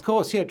 Oh, of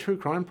course, yeah, true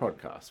crime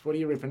podcasts. What are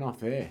you ripping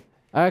off there?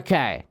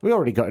 Okay. We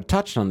already got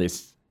touched on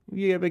this. Have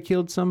you ever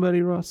killed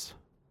somebody, Ross?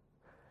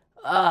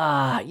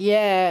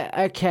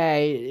 Yeah,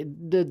 okay.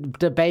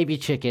 The baby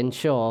chicken,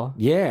 sure.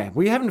 Yeah,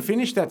 we haven't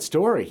finished that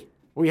story.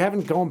 We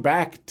haven't gone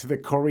back to the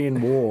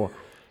Korean War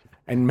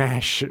and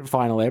MASH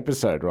final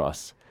episode,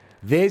 Ross.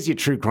 There's your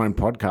true crime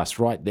podcast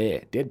right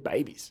there. Dead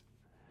babies.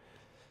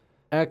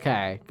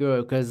 Okay,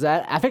 good, because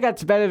I think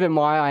that's better than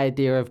my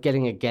idea of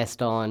getting a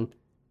guest on,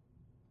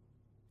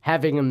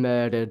 having him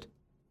murdered,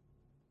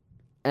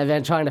 and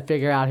then trying to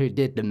figure out who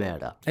did the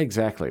murder.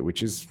 Exactly,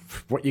 which is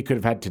what you could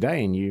have had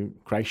today, and you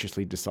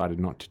graciously decided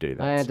not to do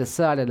that. I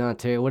decided not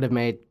to. It would have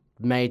made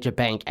Major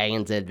Bank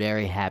ANZ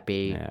very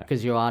happy,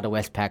 because you are the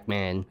Westpac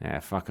man. Yeah,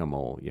 fuck them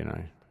all, you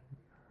know.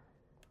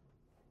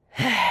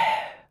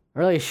 I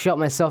really shot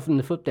myself in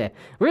the foot there.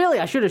 Really,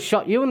 I should have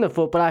shot you in the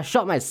foot, but I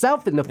shot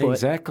myself in the foot.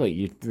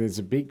 Exactly. There's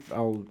a big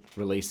old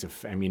release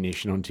of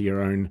ammunition onto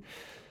your own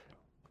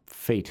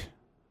feet.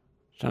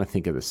 I'm trying to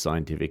think of the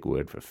scientific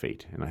word for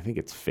feet, and I think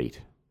it's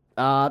feet.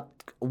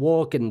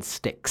 Walking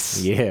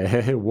sticks.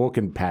 Yeah,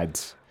 walking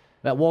pads.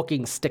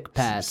 Walking stick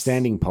pads.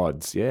 Standing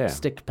pods, yeah.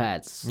 Stick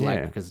pads. Yeah.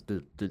 Like, because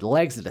the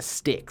legs are the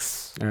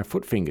sticks.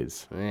 Foot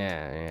fingers.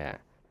 Yeah.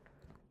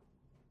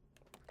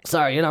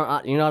 Sorry, you're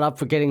not up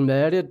for getting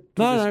murdered?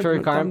 No, this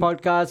true crime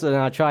podcast, and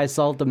I try to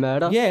solve the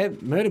murder? Yeah,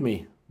 murder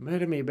me.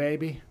 Murder me,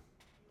 baby.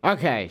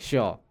 Okay,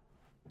 sure.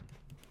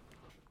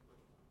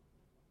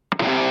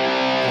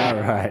 All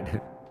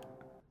right.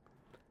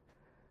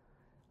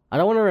 I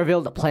don't want to reveal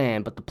the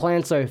plan, but the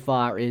plan so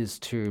far is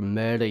to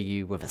murder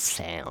you with a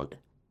sound.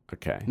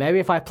 Okay. Maybe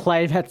if I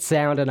play that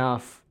sound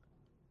enough,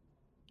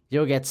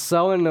 you'll get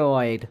so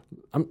annoyed.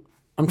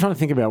 I'm trying to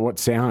think about what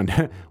sound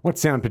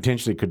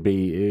potentially could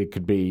be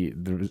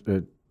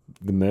the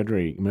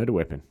murder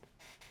weapon.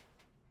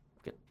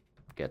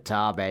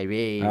 Guitar,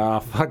 baby. Oh,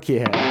 fuck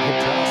yeah.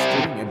 Guitar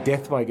sting. A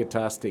death by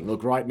guitar sting.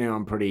 Look, right now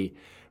I'm pretty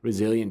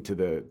resilient to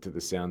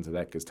the sounds of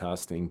that guitar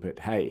sting, but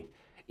hey,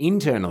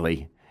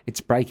 internally,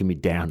 it's breaking me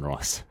down,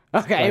 Ross.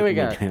 Okay, here we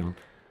go.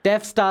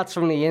 Death starts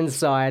from the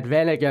inside,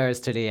 then it goes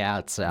to the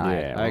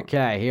outside. Yeah, well.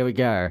 Okay, here we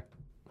go.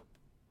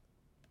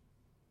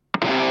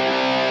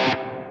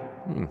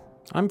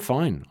 I'm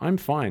fine.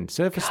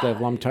 Surface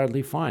level, I'm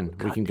totally fine.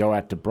 We can go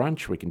out to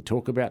brunch. We can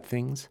talk about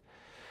things.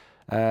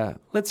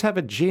 Let's have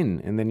a gin,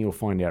 and then you'll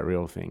find out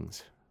real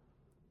things.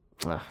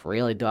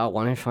 Really, do I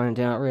want to find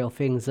out real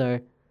things, though?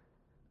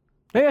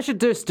 Maybe I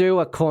should just do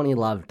what Courtney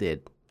Love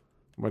did.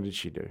 What did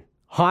she do?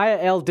 Hire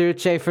El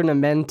Duce from the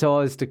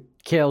Mentors to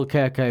kill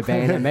Kurt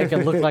Cobain and make it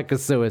look like a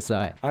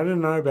suicide. I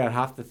don't know about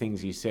half the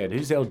things you said.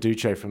 Who's El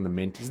Duce from the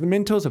Mentors? The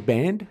Mentors a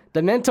band?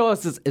 The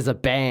Mentors is a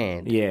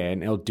band. Yeah,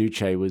 and El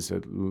Duce was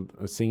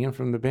a singer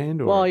from the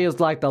band? Or? Well, he was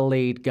like the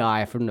lead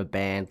guy from the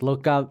band.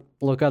 Look up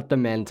the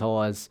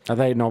Mentors. Are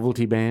they a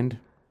novelty band?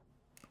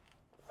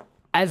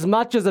 As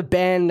much as a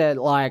band that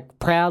like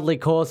proudly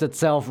calls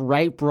itself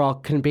rape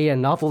rock can be a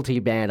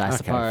novelty band, I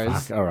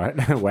suppose. Fuck. All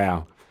right.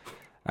 Wow.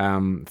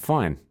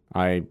 Fine.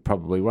 I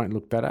probably won't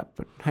look that up,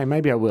 but hey,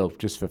 maybe I will,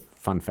 just for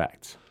fun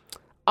facts.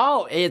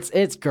 Oh,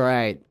 it's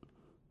great.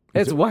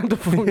 It's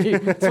wonderful.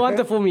 It's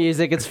wonderful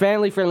music. It's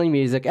family-friendly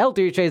music. El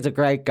Duce is a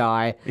great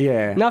guy.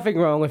 Yeah. Nothing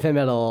wrong with him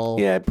at all.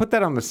 Yeah, put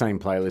that on the same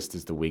playlist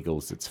as the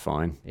Wiggles. It's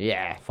fine.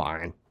 Yeah,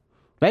 fine.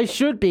 They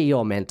should be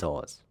your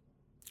mentors.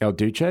 El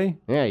Duce?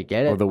 Yeah, you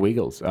get Or it? the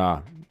Wiggles?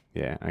 Ah,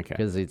 yeah, okay.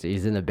 Because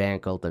he's in a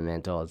band called The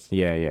Mentors.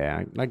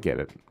 Yeah, I get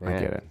it. I Yeah,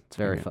 get it. It's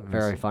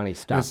very funny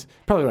stuff. It's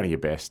probably one of your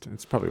best.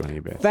 It's probably one of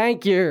your best.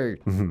 Thank you.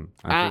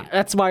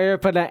 That's my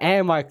opener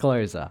and my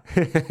closer.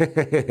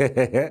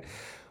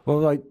 Well,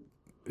 like,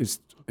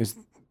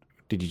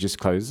 did you just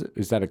close it?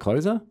 Is that a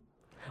closer?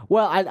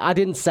 Well, I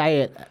didn't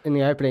say it in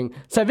the opening.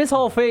 So this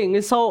whole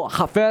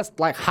first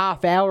like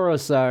half hour or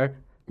so,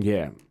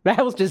 Yeah.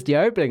 that was just the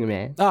opening,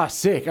 man. Ah,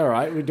 sick. All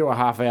right. We do a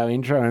half-hour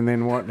intro, and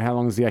then what? How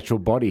long is the actual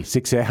body?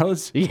 6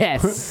 hours?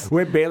 Yes.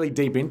 We're barely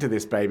deep into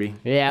this, baby.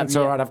 Yeah, It's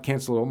all right. I've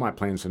cancelled all my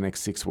plans for the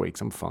next 6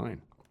 weeks. I'm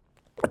fine.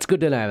 That's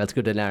good to know. That's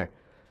good to know.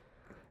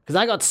 Because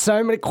I got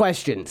so many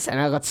questions and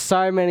I got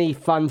so many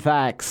fun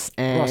facts.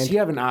 And Ross, you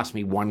haven't asked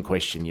me one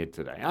question yet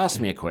today. Ask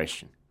me a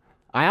question.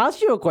 I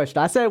asked you a question.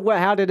 I said, well,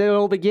 how did it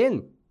all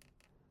begin?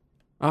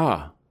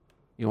 Ah,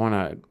 you want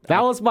to...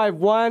 That was my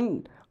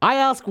one. I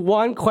ask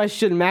one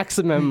question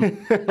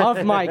maximum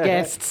of my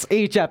guests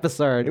each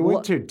episode. It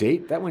went too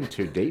deep. That went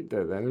too deep,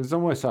 though. It was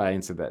almost I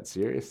answered that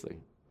seriously.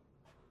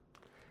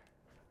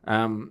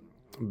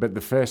 But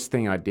the first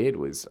thing I did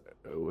was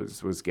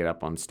get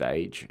up on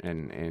stage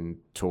and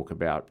talk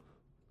about.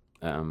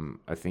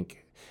 I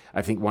think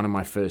one of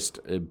my first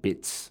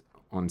bits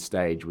on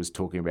stage was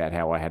talking about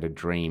how I had a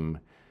dream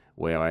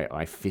where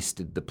I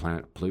fisted the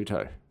planet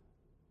Pluto,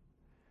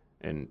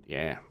 and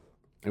yeah,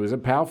 it was a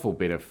powerful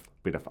bit of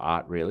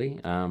art, really.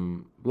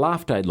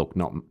 Laughed, look,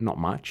 not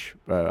much.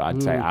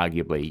 I'd say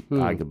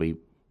arguably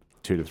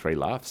 2 to 3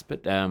 laughs,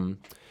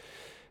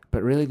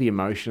 but really the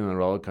emotion and the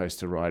roller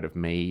coaster ride of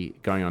me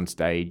going on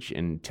stage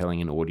and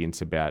telling an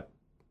audience about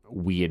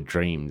weird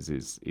dreams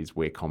is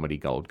where comedy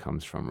gold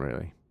comes from,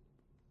 really.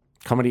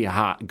 Comedy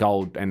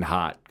gold and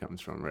heart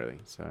comes from, really.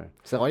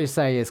 So what you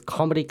say is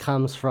comedy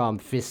comes from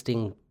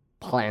fisting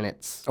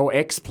planets. or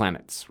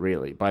exoplanets,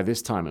 really. By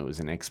this time, it was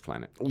an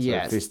exoplanet. So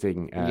Yes.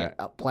 fisting.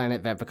 A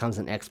planet that becomes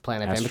an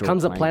exoplanet and astral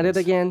becomes a planet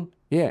planes. again.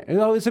 Yeah.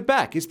 Oh, is it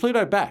back? Is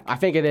Pluto back? I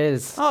think it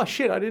is. Oh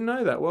shit! I didn't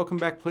know that. Welcome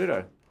back,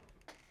 Pluto.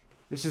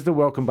 This is the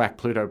Welcome Back,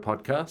 Pluto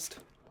podcast.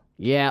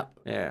 Yeah.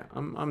 Yeah,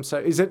 I'm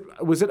so.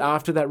 Was it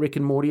after that Rick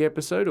and Morty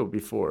episode or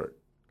before it?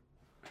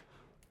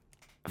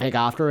 I think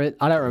after it.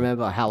 I don't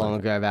remember how long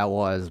ago that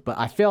was, but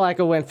I feel like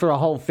it went through a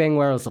whole thing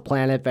where it was a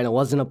planet, then it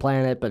wasn't a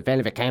planet, but then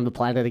it became a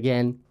planet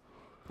again.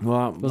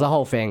 Well, It was a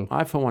whole thing.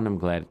 I for one am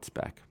glad it's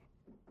back.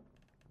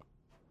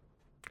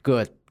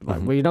 Good.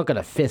 Well, you're not going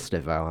to fist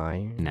it, though, are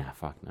you? Nah,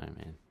 fuck no,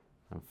 man.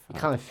 You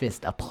can't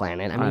fist a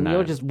planet. I mean, know.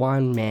 you're just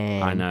one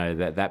man. I know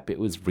that bit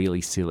was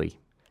really silly.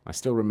 I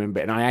still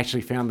remember, and I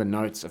actually found the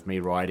notes of me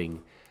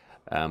writing.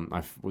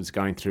 I was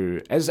going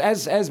through,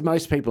 as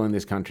most people in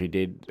this country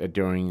did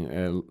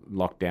during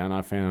lockdown.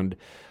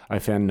 I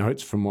found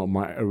notes from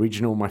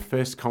my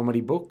first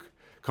comedy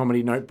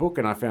notebook,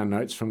 and I found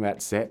notes from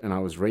that set, and I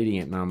was reading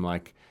it, and I'm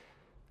like,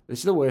 this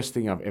is the worst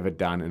thing I've ever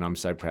done, and I'm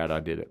so proud I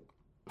did it.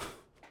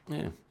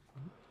 Yeah.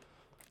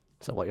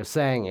 So what you're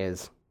saying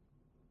is,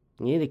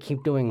 you need to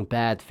keep doing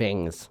bad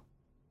things.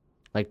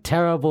 Like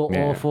terrible,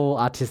 Yeah. awful,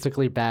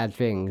 artistically bad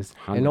things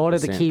in order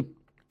to 100%. keep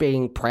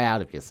being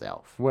proud of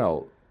yourself.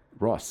 Well,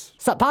 Ross,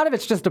 So part of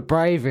it's just a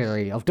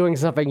bravery of doing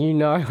something you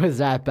know is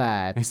that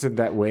bad. isn't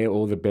that where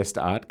all the best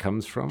art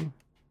comes from?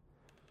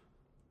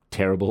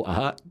 Terrible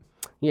art?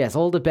 Yes,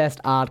 all the best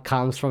art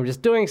comes from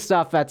just doing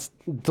stuff that's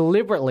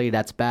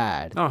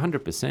bad. Oh,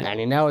 100%. And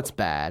you know it's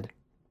bad.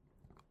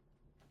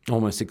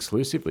 Almost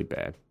exclusively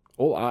bad.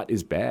 All art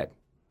is bad.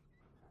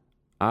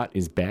 Art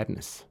is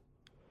badness.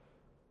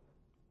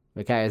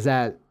 Okay, is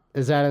that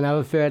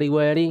another 30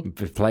 wordy?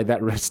 Play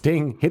that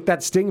sting. Hit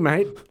that sting,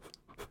 mate.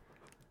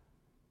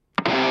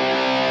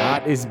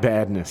 Art is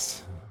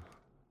badness.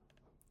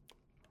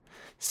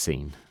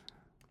 Scene.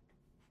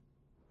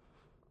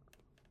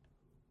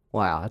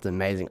 Wow, that's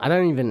amazing. I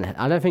don't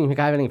think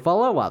I have any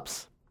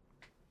follow-ups.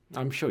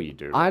 I'm sure you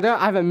do. I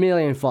have a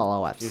million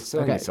follow-ups. You're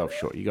selling yourself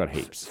short. You got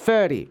heaps.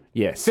 30.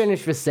 Yes.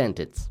 Finish the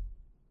sentence.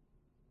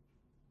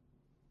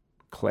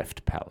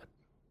 Cleft palate.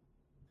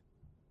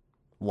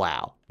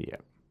 Wow. Yeah.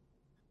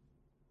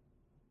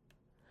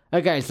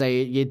 Okay, so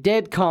you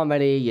did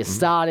comedy. You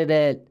started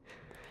it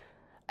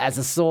as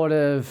a sort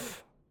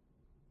of,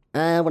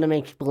 I want to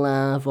make people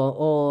laugh,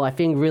 or I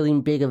think really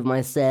big of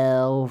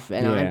myself,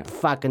 and Yeah. I'm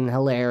fucking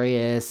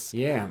hilarious.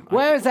 Yeah.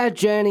 Where is that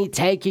journey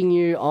taking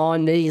you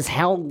on these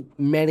how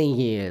many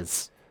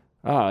years?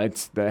 Oh,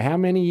 it's how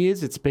many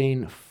years? It's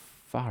been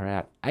far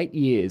out. 8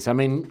 years. I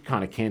mean,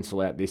 kind of cancel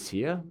out this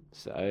year.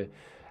 So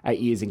 8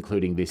 years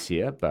including this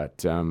year.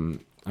 But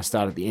I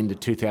started at the end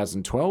of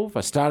 2012.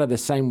 I started the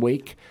same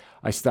week.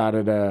 I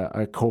started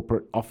a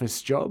corporate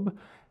office job.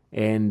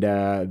 And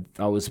I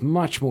was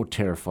much more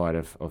terrified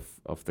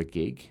of the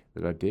gig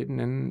that I did.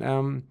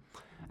 And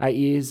 8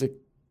 years,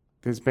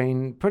 there's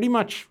been pretty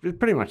much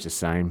the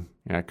same.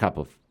 You know, a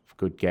couple of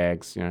good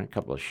gags, you know, a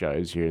couple of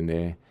shows here and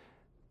there.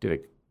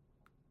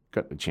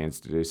 got the chance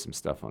to do some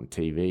stuff on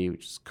TV,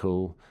 which is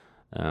cool.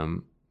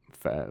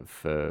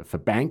 For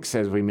Banks,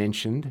 as we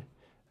mentioned.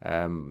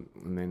 And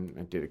then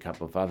I did a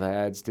couple of other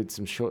ads, did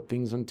some short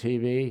things on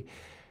TV,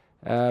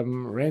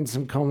 ran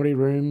some comedy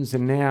rooms,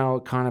 and now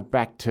kind of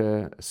back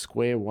to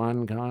square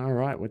one, going, all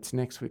right, what's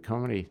next with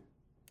comedy?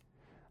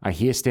 I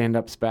hear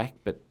stand-up's back,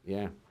 but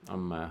yeah,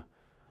 I'm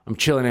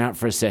chilling out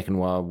for a second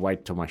while I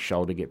wait till my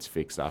shoulder gets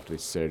fixed after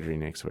this surgery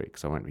next week,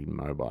 so I won't be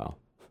mobile.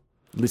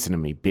 Listen to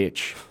me,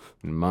 bitch,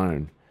 and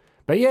moan.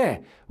 But yeah,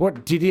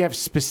 what did you have?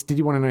 Did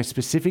you want to know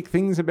specific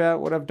things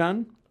about what I've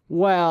done?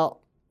 Well,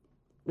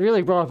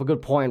 really brought up a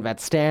good point about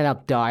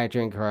stand-up diet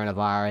during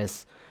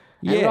coronavirus.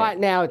 And Yeah. right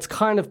now it's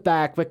kind of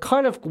back. We're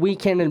kind of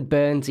Weekend and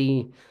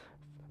Burnsy.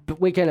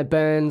 Weekend at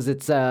Burns,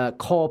 it's a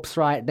corpse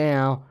right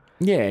now.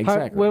 Yeah,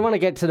 exactly. We want to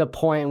get to the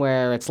point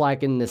where it's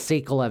like in the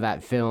sequel of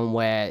that film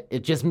where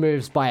it just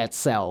moves by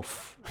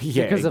itself.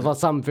 Yeah, Because of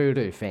some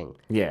voodoo thing.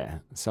 Yeah,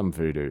 some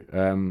voodoo.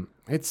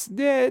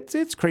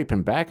 It's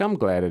creeping back. I'm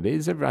glad it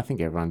is. I think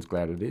everyone's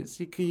glad it is.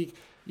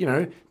 You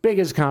know,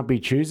 beggars can't be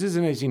choosers,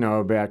 and as you know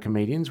about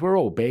comedians, we're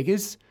all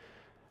beggars.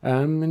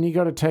 And you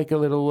got to take a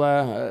little.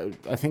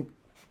 I think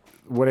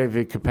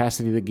whatever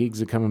capacity the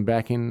gigs are coming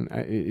back in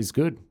is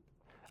good.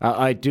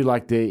 I do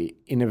like the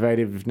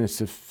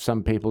innovativeness of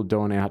some people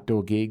doing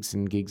outdoor gigs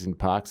and gigs in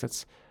parks.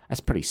 That's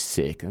pretty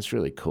sick. That's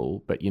really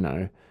cool. But you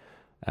know,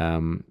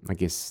 I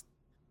guess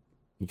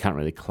you can't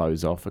really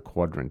close off a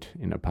quadrant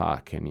in a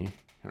park, can you?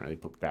 Can't really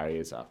put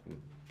barriers up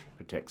and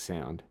protect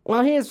sound.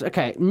 Well,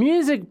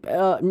 music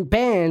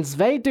bands,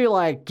 they do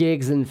like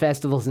gigs and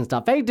festivals and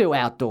stuff. They do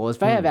outdoors.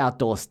 They have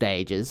outdoor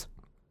stages.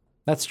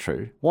 That's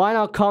true. Why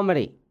not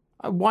comedy?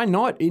 Why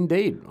not?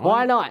 Indeed.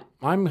 Why not?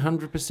 I'm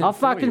 100%. I'll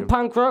fucking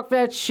punk rock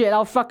that shit.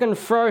 I'll fucking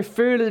throw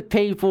food at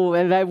people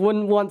and they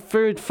wouldn't want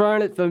food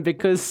thrown at them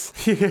because...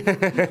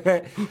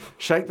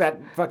 Shake that,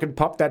 fucking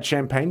pop that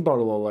champagne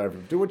bottle all over.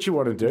 Do what you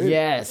want to do.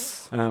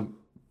 Yes. Um,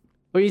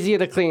 Easier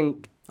to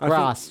clean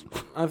grass.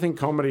 I think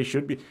comedy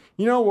should be...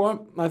 You know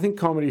what? I think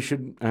comedy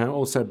should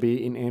also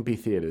be in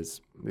amphitheatres.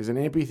 There's an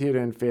amphitheatre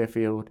in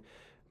Fairfield.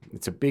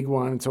 It's a big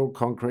one. It's all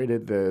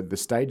concreted. The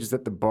stage is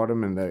at the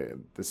bottom and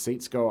the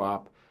seats go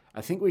up. I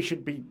think we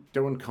should be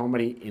doing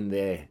comedy in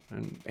there.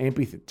 And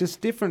amphitheatre,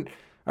 just different.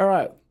 All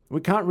right,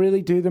 we can't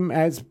really do them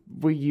as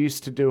we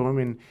used to do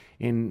them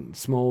in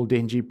small,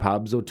 dingy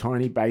pubs or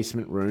tiny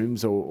basement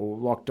rooms or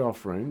locked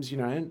off rooms. You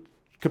know, and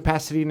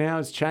capacity now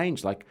has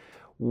changed. Like,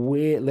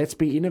 let's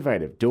be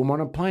innovative. Do them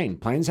on a plane.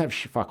 Planes have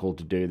fuck all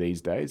to do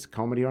these days.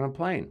 Comedy on a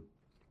plane.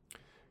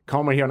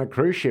 Comedy on a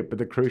cruise ship, but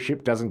the cruise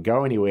ship doesn't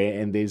go anywhere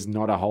and there's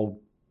not a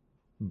whole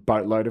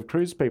boatload of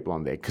cruise people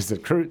on there because the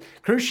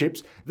cruise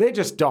ships, they're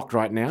just docked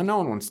right now. No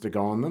one wants to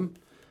go on them.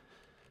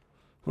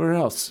 Where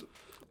else?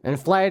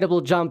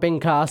 Inflatable jumping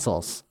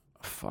castles.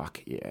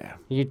 Fuck yeah.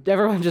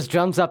 Everyone just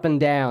jumps up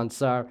and down,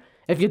 so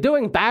if you're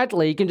doing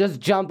badly, you can just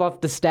jump off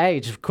the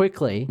stage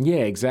quickly. Yeah,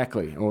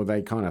 exactly. Or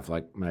they kind of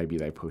like, maybe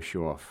they push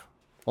you off.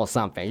 Or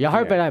something. You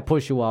hope they don't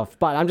push you off,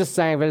 but I'm just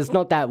saying that it's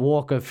not that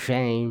walk of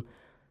shame.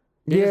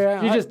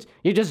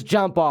 You just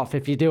jump off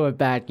if you do a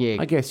bad gig.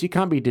 I guess you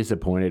can't be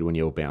disappointed when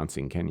you're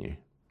bouncing, can you?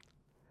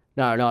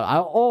 No,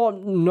 or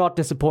not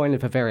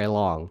disappointed for very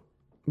long.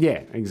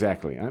 Yeah,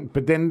 exactly.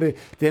 But then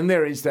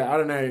there is that, I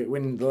don't know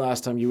when the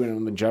last time you went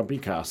on the jumpy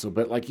castle,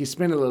 but like you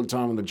spend a little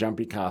time on the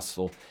jumpy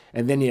castle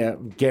and then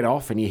you get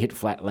off and you hit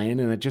flat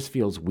land and it just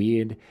feels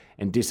weird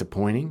and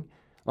disappointing.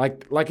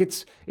 Like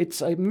it's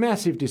a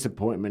massive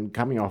disappointment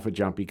coming off a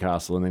jumpy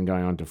castle and then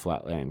going on to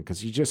flat land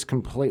because you just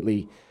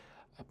completely,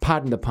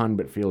 pardon the pun,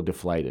 but feel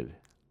deflated.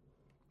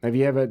 Have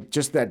you ever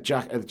just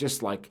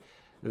like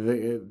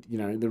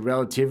the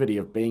relativity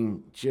of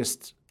being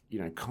just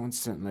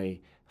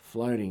constantly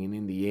floating and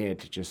in the air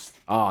to just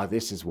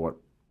this is what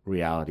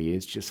reality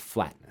is, just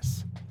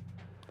flatness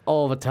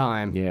all the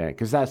time. Yeah,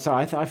 because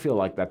I feel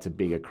like that's a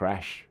bigger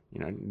crash.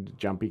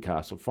 Jumpy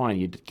castle, fine,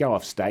 you go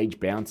off stage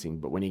bouncing,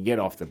 but when you get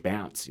off the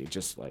bounce, you're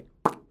just like,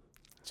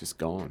 it's just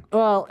gone.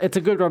 Well, it's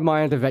a good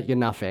reminder that you're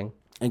nothing.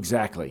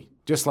 Exactly.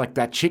 Just like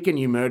that chicken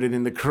you murdered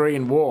in the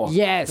Korean War.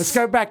 Yes. Let's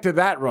go back to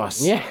that,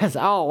 Ross. Yes.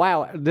 Oh,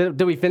 wow.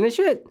 Did we finish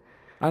it?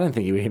 I don't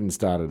think you even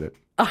started it.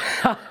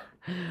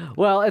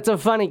 Well, it's a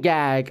funny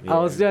gag. Yeah. I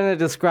was going to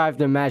describe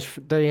the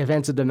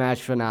events of the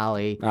match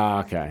finale.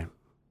 Okay.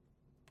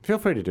 Feel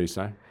free to do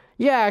so.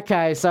 Yeah,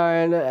 okay. So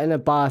in a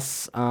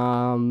bus,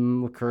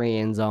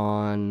 Koreans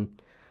on.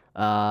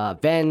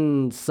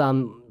 Then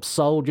some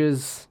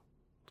soldiers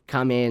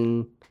come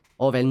in,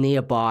 or they're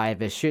nearby.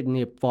 They're shooting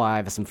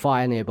nearby. There's some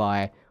fire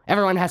nearby.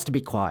 Everyone has to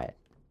be quiet.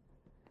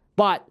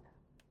 But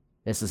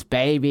there's this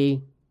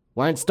baby,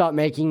 won't stop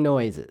making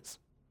noises.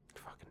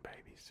 Fucking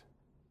babies.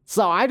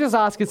 So I just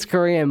asked its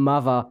Korean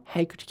mother,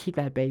 hey, could you keep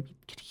that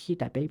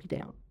baby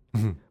down?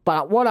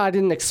 But what I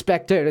didn't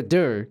expect her to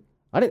do,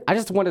 I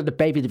just wanted the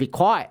baby to be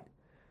quiet.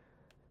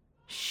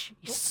 She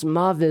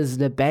smothers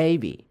the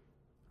baby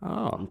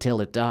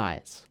until it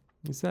dies.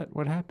 Is that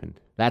what happened?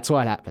 That's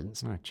what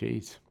happens. Oh,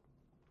 jeez.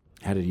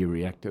 How did you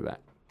react to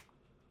that?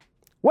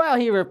 Well,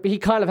 he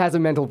kind of has a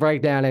mental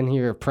breakdown and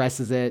he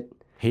represses it.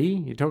 He?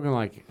 You're talking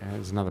like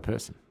as another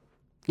person.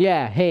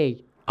 Yeah,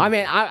 he. I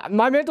mean,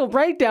 my mental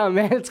breakdown,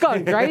 man, it's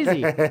gone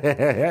crazy.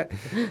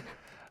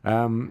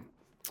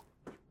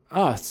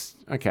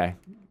 Okay.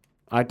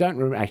 I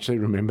don't actually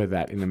remember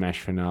that in the MASH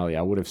finale.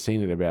 I would have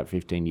seen it about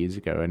 15 years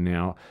ago, and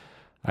now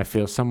I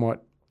feel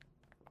somewhat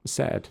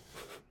sad.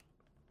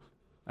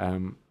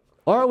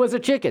 Or it was a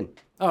chicken.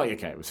 Oh,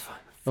 okay, it was fine.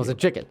 It was a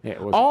chicken. Yeah,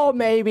 it was or a chicken.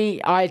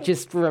 maybe I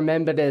just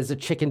remembered it as a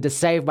chicken to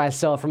save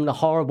myself from the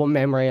horrible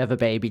memory of a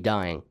baby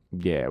dying.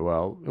 Yeah,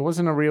 well, it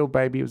wasn't a real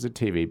baby. It was a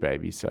TV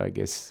baby, so I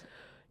guess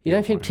You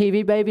don't think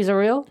TV babies are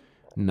real?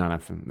 none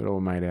of them. They're all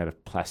made out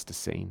of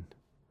plasticine.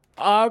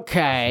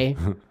 Okay.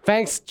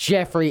 Thanks,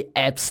 Jeffrey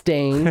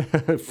Epstein.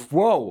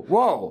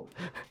 Whoa.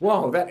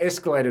 That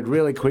escalated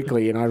really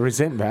quickly, and I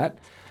resent that.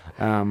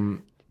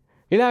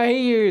 You know,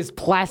 he used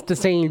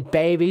plasticine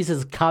babies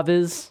as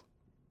covers.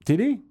 Did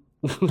he?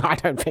 I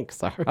don't think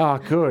so. Oh,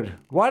 good.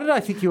 Why did I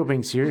think you were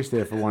being serious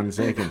there for 1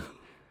 second?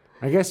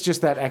 I guess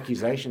just that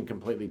accusation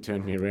completely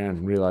turned me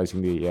around,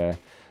 realizing the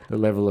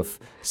level of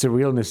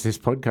surrealness this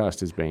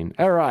podcast has been.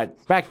 All right,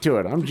 back to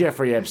it. I'm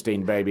Jeffrey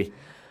Epstein, baby.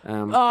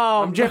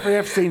 I'm Jeffrey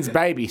Epstein's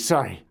baby.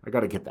 Sorry, I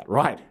got to get that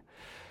right.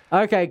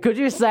 Okay, could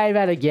you say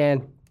that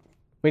again?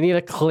 We need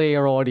a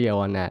clear audio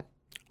on that.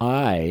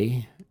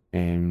 I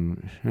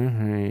am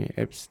Jeffrey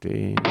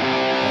Epstein.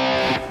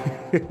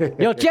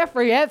 You're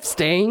Jeffrey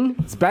Epstein.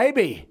 It's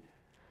baby.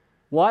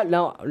 What?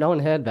 No one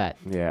heard that.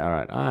 Yeah, all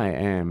right. I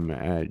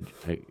am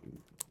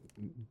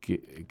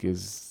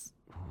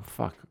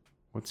fuck.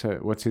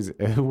 What's his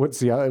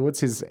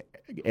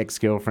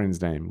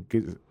ex-girlfriend's name?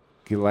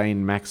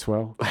 Ghislaine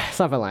Maxwell.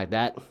 Something like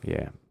that.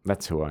 Yeah,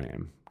 that's who I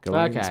am.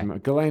 Okay.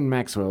 Ghislaine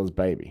Maxwell's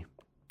baby.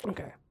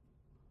 Okay.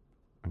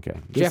 Okay.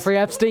 Jeffrey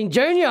Epstein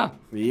Jr.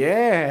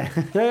 Yeah.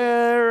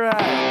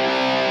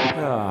 Right.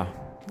 Oh,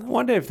 I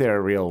wonder if there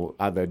are real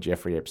other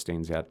Jeffrey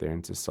Epsteins out there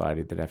in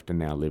society that have to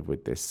now live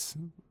with this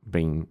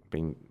having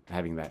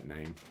that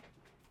name.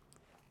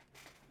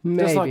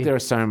 Maybe. Just like there are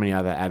so many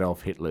other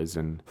Adolf Hitlers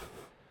and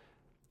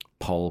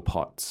Pol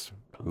Pots.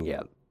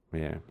 Yeah.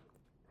 Yeah.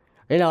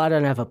 You know, I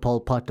don't have a Pol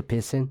Pot to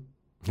piss in.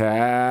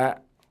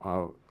 But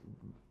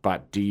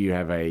do you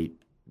have a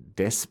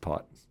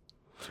despot?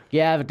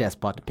 Yeah, I have a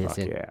despot to piss Fuck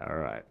in. yeah, all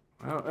right.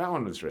 Well, that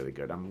one was really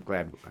good. I'm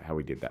glad how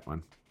we did that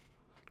one.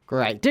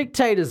 Great.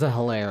 Dictators are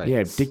hilarious.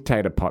 Yeah,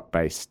 dictator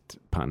pot-based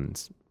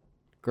puns.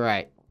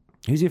 Great.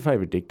 Who's your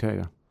favourite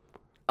dictator?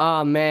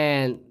 Oh,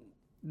 man.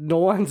 The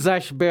one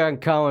Sacha Baron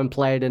Cohen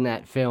played in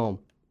that film.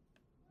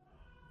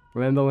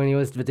 Remember when he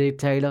was the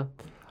dictator?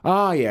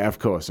 Oh, yeah, of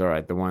course. All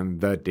right,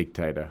 the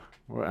dictator.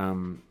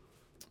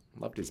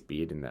 Loved his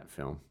beard in that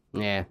film.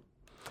 Yeah.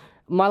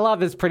 My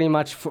love is pretty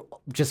much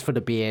just for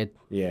the beard.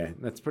 Yeah,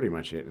 that's pretty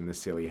much it. And the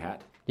silly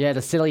hat. Yeah,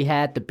 the silly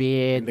hat, the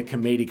beard. The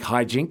comedic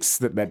hijinks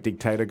that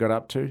dictator got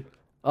up to.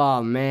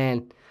 Oh,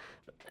 man.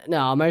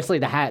 No, mostly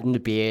the hat and the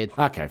beard.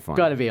 Okay, fine.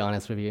 Gotta be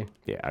honest with you.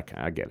 Yeah, okay,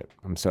 I get it.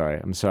 I'm sorry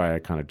I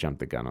kind of jumped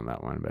the gun on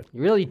that one, but...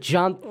 You really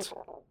jumped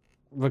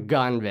the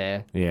gun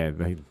there. Yeah,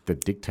 the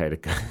dictator...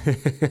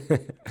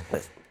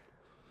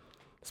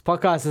 This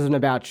podcast isn't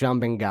about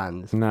jumping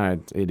guns. No,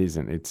 it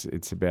isn't.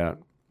 It's about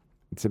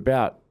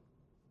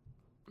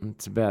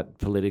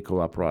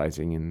political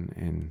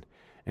uprising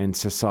and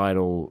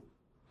societal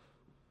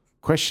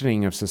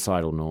questioning of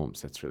societal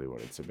norms. That's really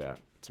what it's about.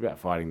 It's about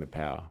fighting the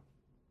power.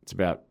 It's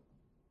about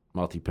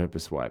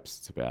multi-purpose wipes.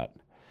 It's about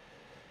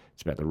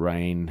the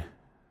rain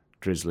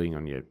drizzling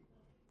on your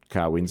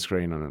car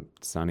windscreen on a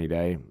sunny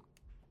day.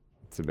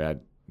 It's about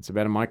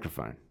a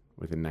microphone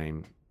with a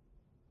name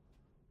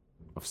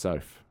of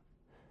Soph.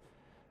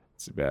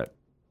 It's about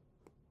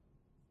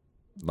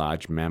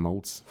large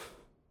mammals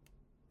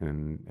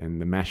and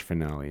the MASH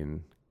finale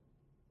and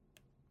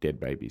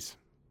dead babies.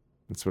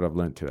 That's what I've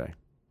learnt today.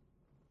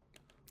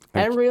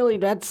 And really,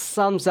 that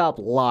sums up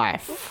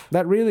life.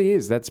 That really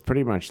is. That's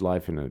pretty much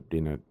life in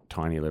a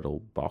tiny little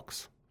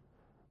box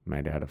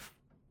made out of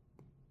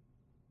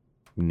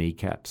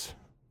kneecaps.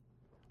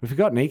 We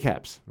forgot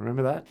kneecaps.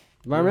 Remember that?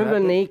 Remember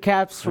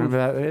kneecaps from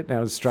Remember that bit?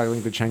 I was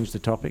struggling to change the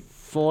topic.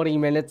 40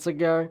 minutes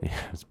ago? Yeah,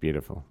 it's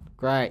beautiful.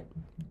 Great.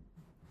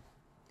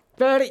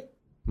 30.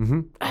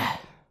 Mm-hmm.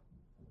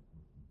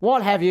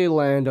 What have you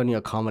learned on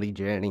your comedy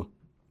journey?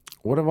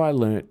 What have I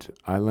learnt?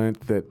 I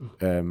learnt that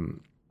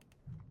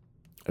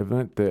I've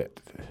learnt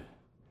that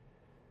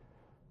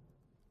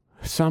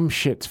some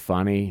shit's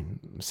funny,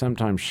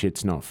 sometimes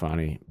shit's not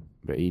funny,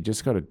 but you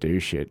just got to do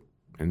shit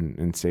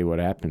and see what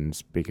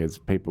happens, because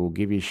people will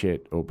give you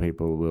shit or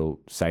people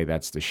will say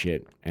that's the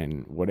shit,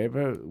 and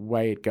whatever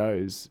way it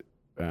goes,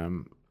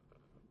 own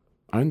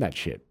that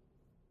shit.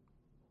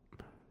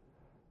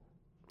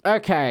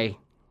 Okay.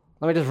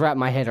 Let me just wrap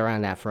my head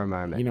around that for a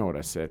moment. You know what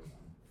I said.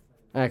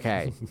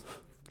 Okay.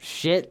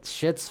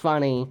 Shit's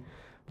funny,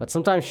 but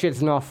sometimes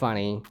shit's not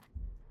funny,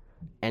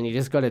 and you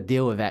just got to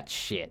deal with that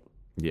shit.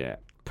 Yeah.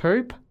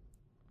 Poop?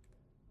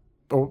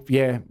 Oh,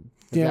 yeah.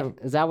 Yeah.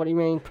 Is that what you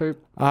mean,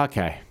 poop?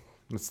 Okay.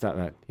 Let's start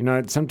that. You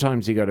know,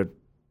 sometimes you got to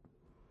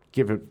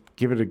give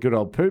it a good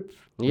old poop.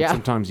 Yeah. And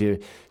sometimes you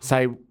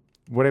say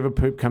whatever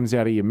poop comes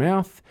out of your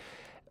mouth,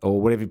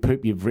 or whatever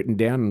poop you've written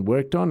down and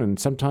worked on, and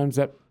sometimes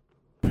that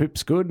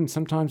poop's good and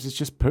sometimes it's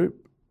just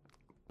poop.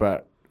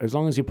 But as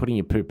long as you're putting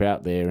your poop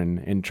out there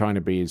and trying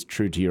to be as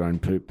true to your own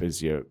poop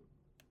as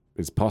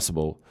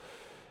possible,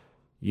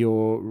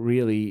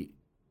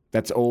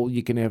 that's all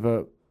you can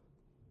ever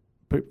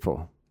poop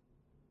for.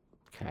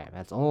 Okay,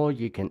 that's all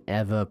you can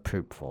ever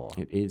poop for.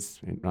 It is.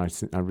 I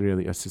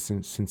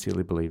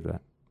sincerely believe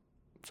that.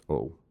 It's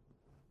all.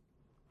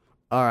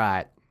 All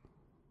right.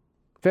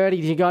 Ferdy,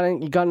 you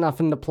got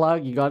nothing to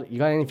plug? You got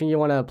anything you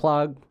want to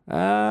plug?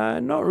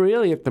 Not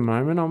really at the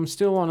moment. I'm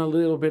still on a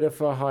little bit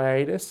of a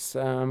hiatus,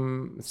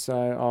 so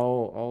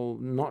I'll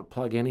not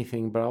plug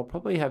anything, but I'll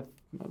probably have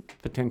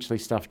potentially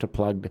stuff to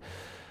plug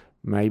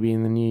maybe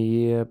in the new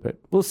year, but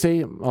we'll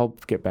see. I'll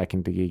get back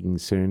into gigging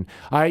soon.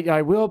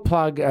 I will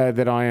plug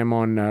that I am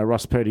on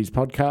Ross Purdy's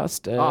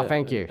podcast.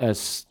 Thank you.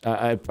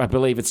 I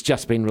believe it's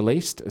just been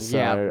released.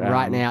 So,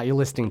 right now you're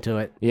listening to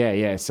it.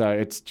 Yeah.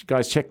 So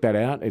guys, check that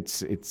out.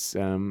 It's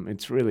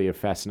really a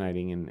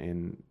fascinating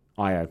and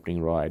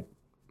eye-opening ride.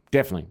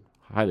 Definitely,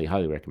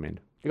 highly recommend.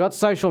 You got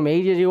social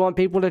media? Do you want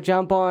people to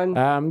jump on?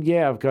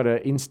 Yeah, I've got a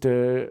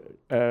Instagram.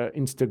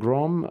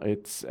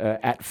 It's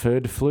at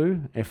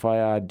Firdflu,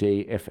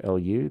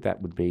 FIRDFLU.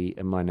 That would be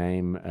my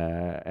name,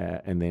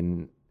 and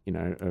then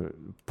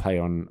play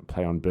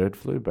on bird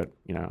flu. But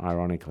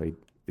ironically,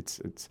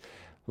 it's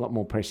a lot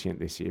more prescient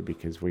this year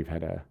because we've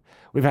had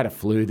a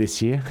flu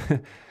this year.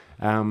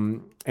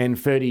 And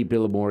Ferdy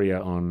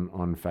Billamoria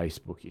on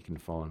Facebook. You can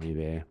follow me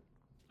there.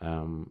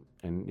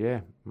 And yeah,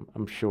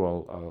 I'm sure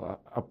I'll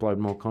upload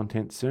more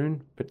content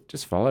soon. But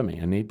just follow me.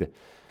 I need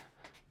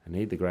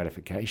the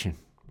gratification.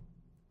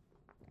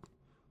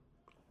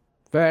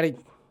 Ferdy.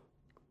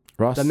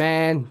 Ross. The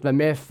man, the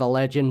myth, the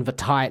legend, the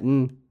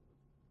titan.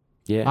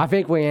 Yeah. I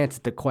think we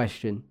answered the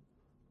question.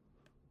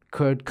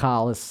 Could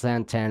Carlos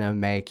Santana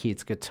make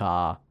his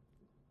guitar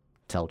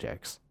tell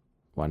jokes?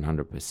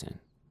 100%.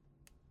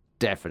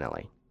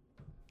 Definitely.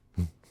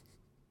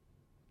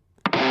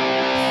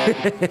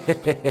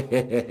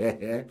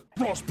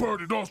 Ross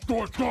Purdy, das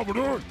Deutsch coming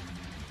in.